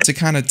event to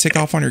kind of tick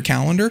off on your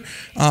calendar,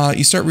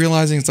 you start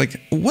realizing it's like,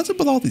 what's up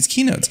with all these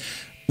keynotes?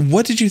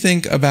 What did you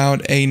think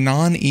about a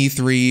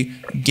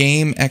non-E3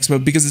 game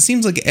expo? Because it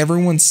seems like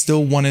everyone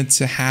still wanted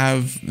to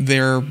have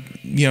their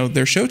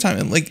showtime,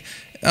 and like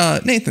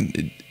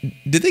Nathan,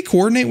 did they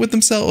coordinate with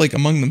themselves, like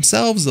among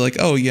themselves? They're like,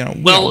 oh,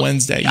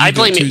 Wednesday. I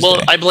blame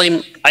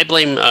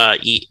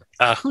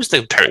who's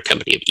the parent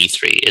company of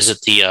E3? Is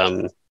it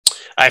the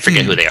I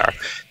forget who they are,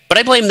 but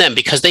I blame them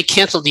because they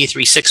canceled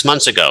E3 6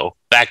 months ago,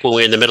 back when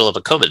we were in the middle of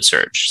a COVID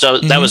surge. So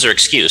that was their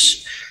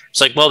excuse.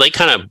 It's like, well, they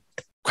kind of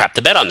crapped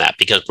the bed on that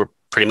because we're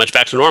pretty much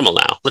back to normal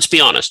now. Let's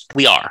be honest,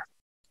 we are.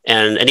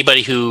 And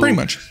anybody who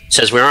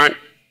says we aren't,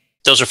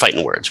 those are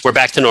fighting words. We're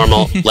back to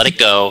normal. Let it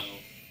go.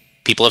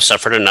 People have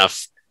suffered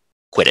enough.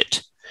 Quit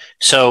it.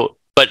 So,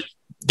 but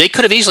they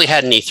could have easily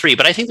had an E3,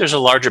 but I think there's a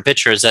larger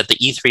picture is that the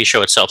E3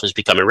 show itself has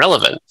become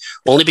irrelevant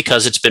only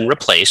because it's been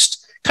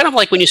replaced. Kind of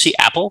like when you see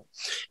Apple,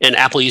 and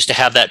Apple used to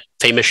have that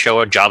famous show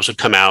where Jobs would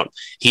come out,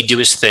 he'd do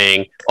his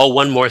thing,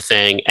 one more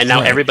thing, and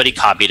now everybody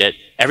copied it.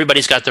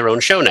 Everybody's got their own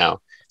show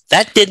now.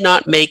 That did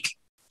not make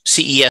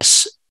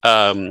CES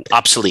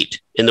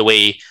obsolete in the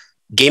way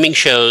gaming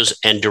shows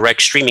and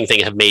direct streaming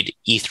thing have made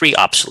E3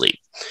 obsolete.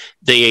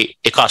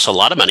 It costs a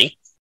lot of money.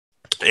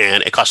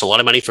 And it costs a lot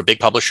of money for big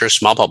publishers,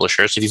 small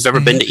publishers. If you've ever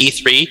been to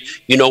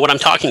E3, you know what I'm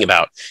talking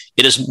about.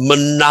 It is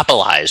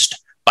monopolized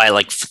by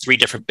like 3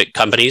 different big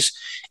companies.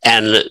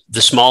 And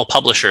the small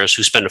publishers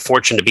who spend a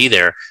fortune to be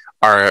there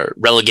are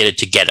relegated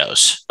to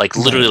ghettos, like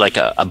literally like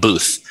a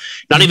booth.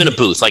 Not even a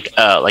booth, like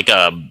a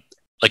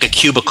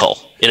cubicle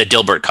in a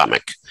Dilbert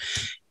comic.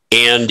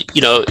 And,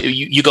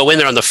 you go in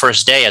there on the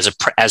first day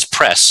as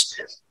press,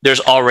 there's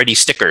already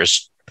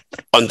stickers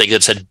one thing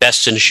that said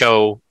best in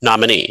show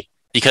nominee,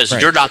 because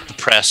you're not the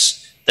press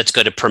that's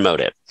going to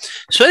promote it.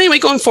 So anyway,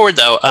 going forward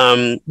though,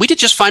 we did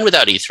just fine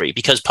without E3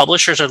 because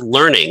publishers are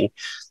learning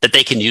that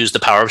they can use the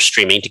power of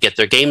streaming to get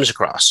their games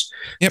across.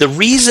 Yep.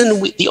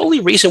 The only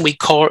reason we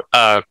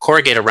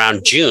corrugate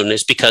around June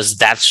is because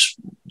that's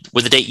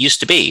where the date used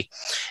to be,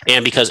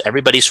 and because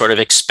everybody sort of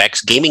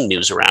expects gaming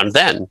news around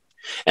then.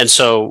 And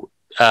so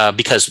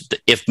because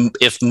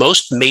if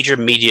most major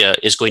media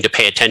is going to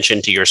pay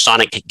attention to your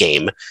Sonic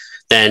game,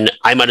 then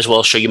I might as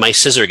well show you my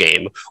scissor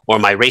game or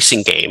my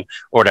racing game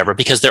or whatever,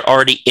 because they're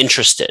already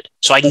interested.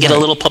 So I can get a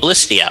little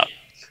publicity out.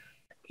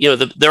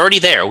 They're already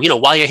there.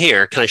 While you're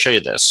here, can I show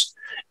you this?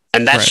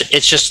 And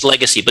it's just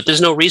legacy. But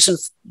there's no reason.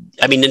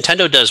 I mean,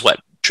 Nintendo does what?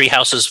 Tree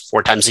houses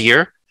 4 times a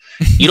year.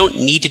 You don't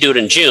need to do it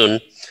in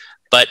June,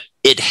 but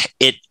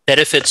it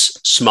benefits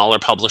smaller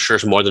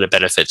publishers more than it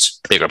benefits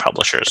bigger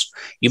publishers.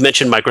 You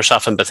mentioned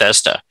Microsoft and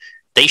Bethesda.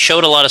 They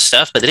showed a lot of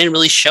stuff, but they didn't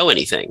really show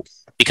anything,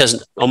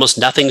 because almost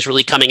nothing's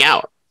really coming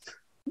out.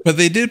 But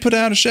they did put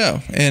out a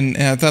show, and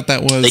I thought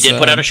that was... They did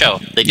put out a show.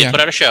 Put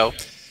out a show.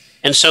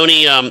 And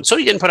Sony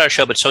didn't put out a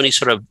show, but Sony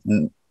sort of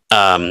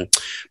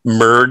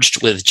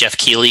merged with Jeff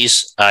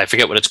Keighley's, I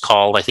forget what it's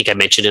called. I think I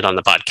mentioned it on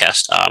the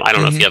podcast. I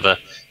don't know if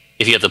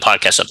you have the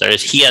podcast up there.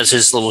 He has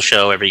his little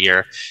show every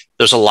year.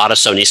 There's a lot of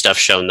Sony stuff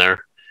shown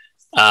there.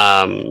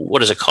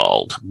 What is it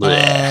called?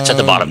 It's at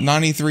the bottom.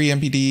 Non-E3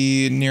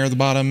 MPD near the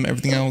bottom.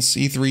 Everything else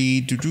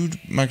E3,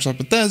 Microsoft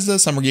Bethesda,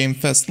 Summer Game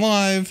Fest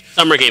Live.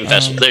 Summer Game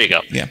Fest. There you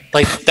go. Yeah,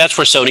 like that's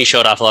where Sony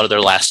showed off a lot of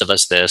their Last of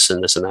Us this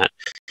and this and that.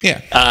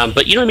 Yeah.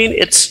 But you know what I mean?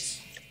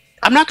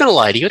 I'm not gonna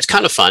lie to you. It's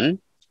kind of fun.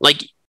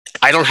 Like,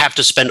 I don't have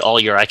to spend all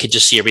year. I could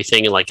just see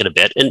everything in a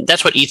bit. And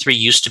that's what E3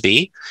 used to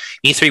be.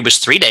 E3 was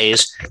 3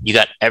 days. You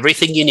got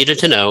everything you needed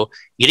to know.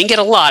 You didn't get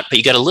a lot, but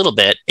you got a little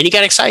bit, and you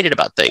got excited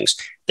about things.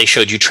 They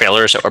showed you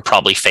trailers that were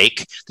probably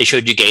fake. They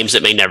showed you games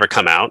that may never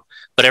come out,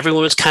 but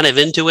everyone was kind of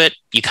into it.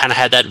 You kind of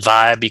had that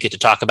vibe. You get to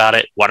talk about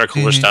it, water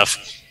cooler stuff.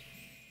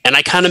 And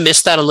I kind of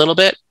miss that a little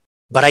bit,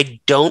 but I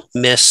don't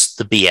miss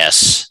the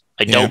BS.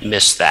 I don't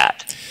miss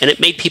that. And it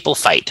made people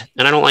fight,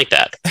 and I don't like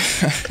that.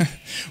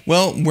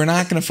 Well, we're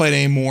not going to fight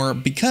anymore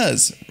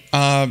because,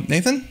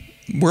 Nathan,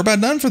 we're about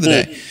done for the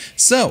day.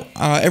 So,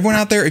 everyone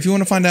out there, if you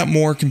want to find out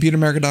more,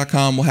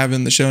 computeramerica.com, we'll have it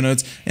in the show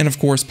notes. And, of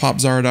course,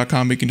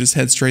 popzara.com. You can just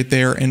head straight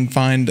there and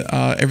find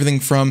everything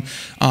from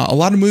a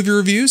lot of movie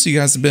reviews. You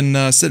guys have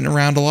been sitting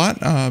around a lot.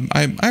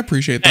 I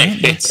appreciate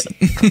that.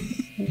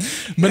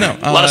 But no,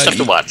 a lot of stuff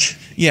to watch.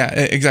 Yeah,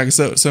 exactly.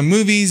 So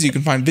movies, you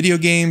can find video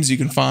games. You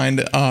can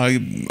find,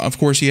 of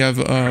course, you have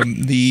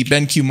the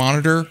BenQ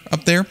monitor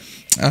up there.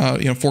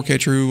 4K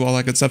True, all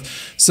that good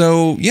stuff.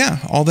 So yeah,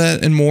 all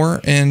that and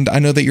more. And I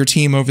know that your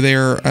team over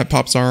there at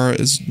Popzara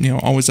is,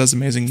 always does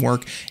amazing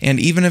work. And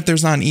even if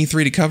there's not an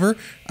E3 to cover,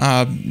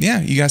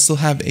 you guys still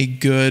have a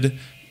good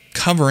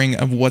covering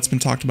of what's been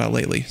talked about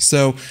lately.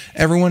 So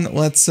everyone,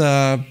 let's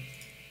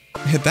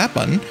hit that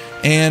button.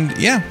 And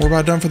yeah, we're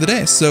about done for the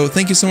day. So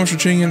thank you so much for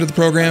tuning into the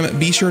program.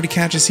 Be sure to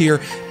catch us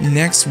here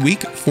next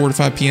week, 4 to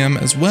 5 p.m.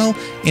 as well.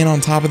 And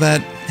on top of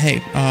that,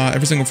 hey,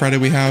 every single Friday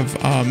we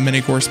have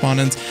mini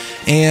correspondence.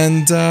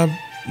 And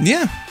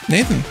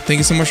Nathan, thank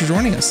you so much for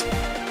joining us.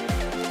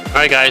 All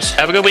right, guys.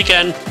 Have a good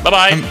weekend.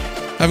 Bye-bye.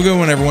 Have a good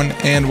one, everyone.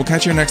 And we'll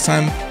catch you next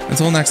time.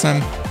 Until next time,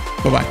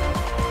 bye-bye.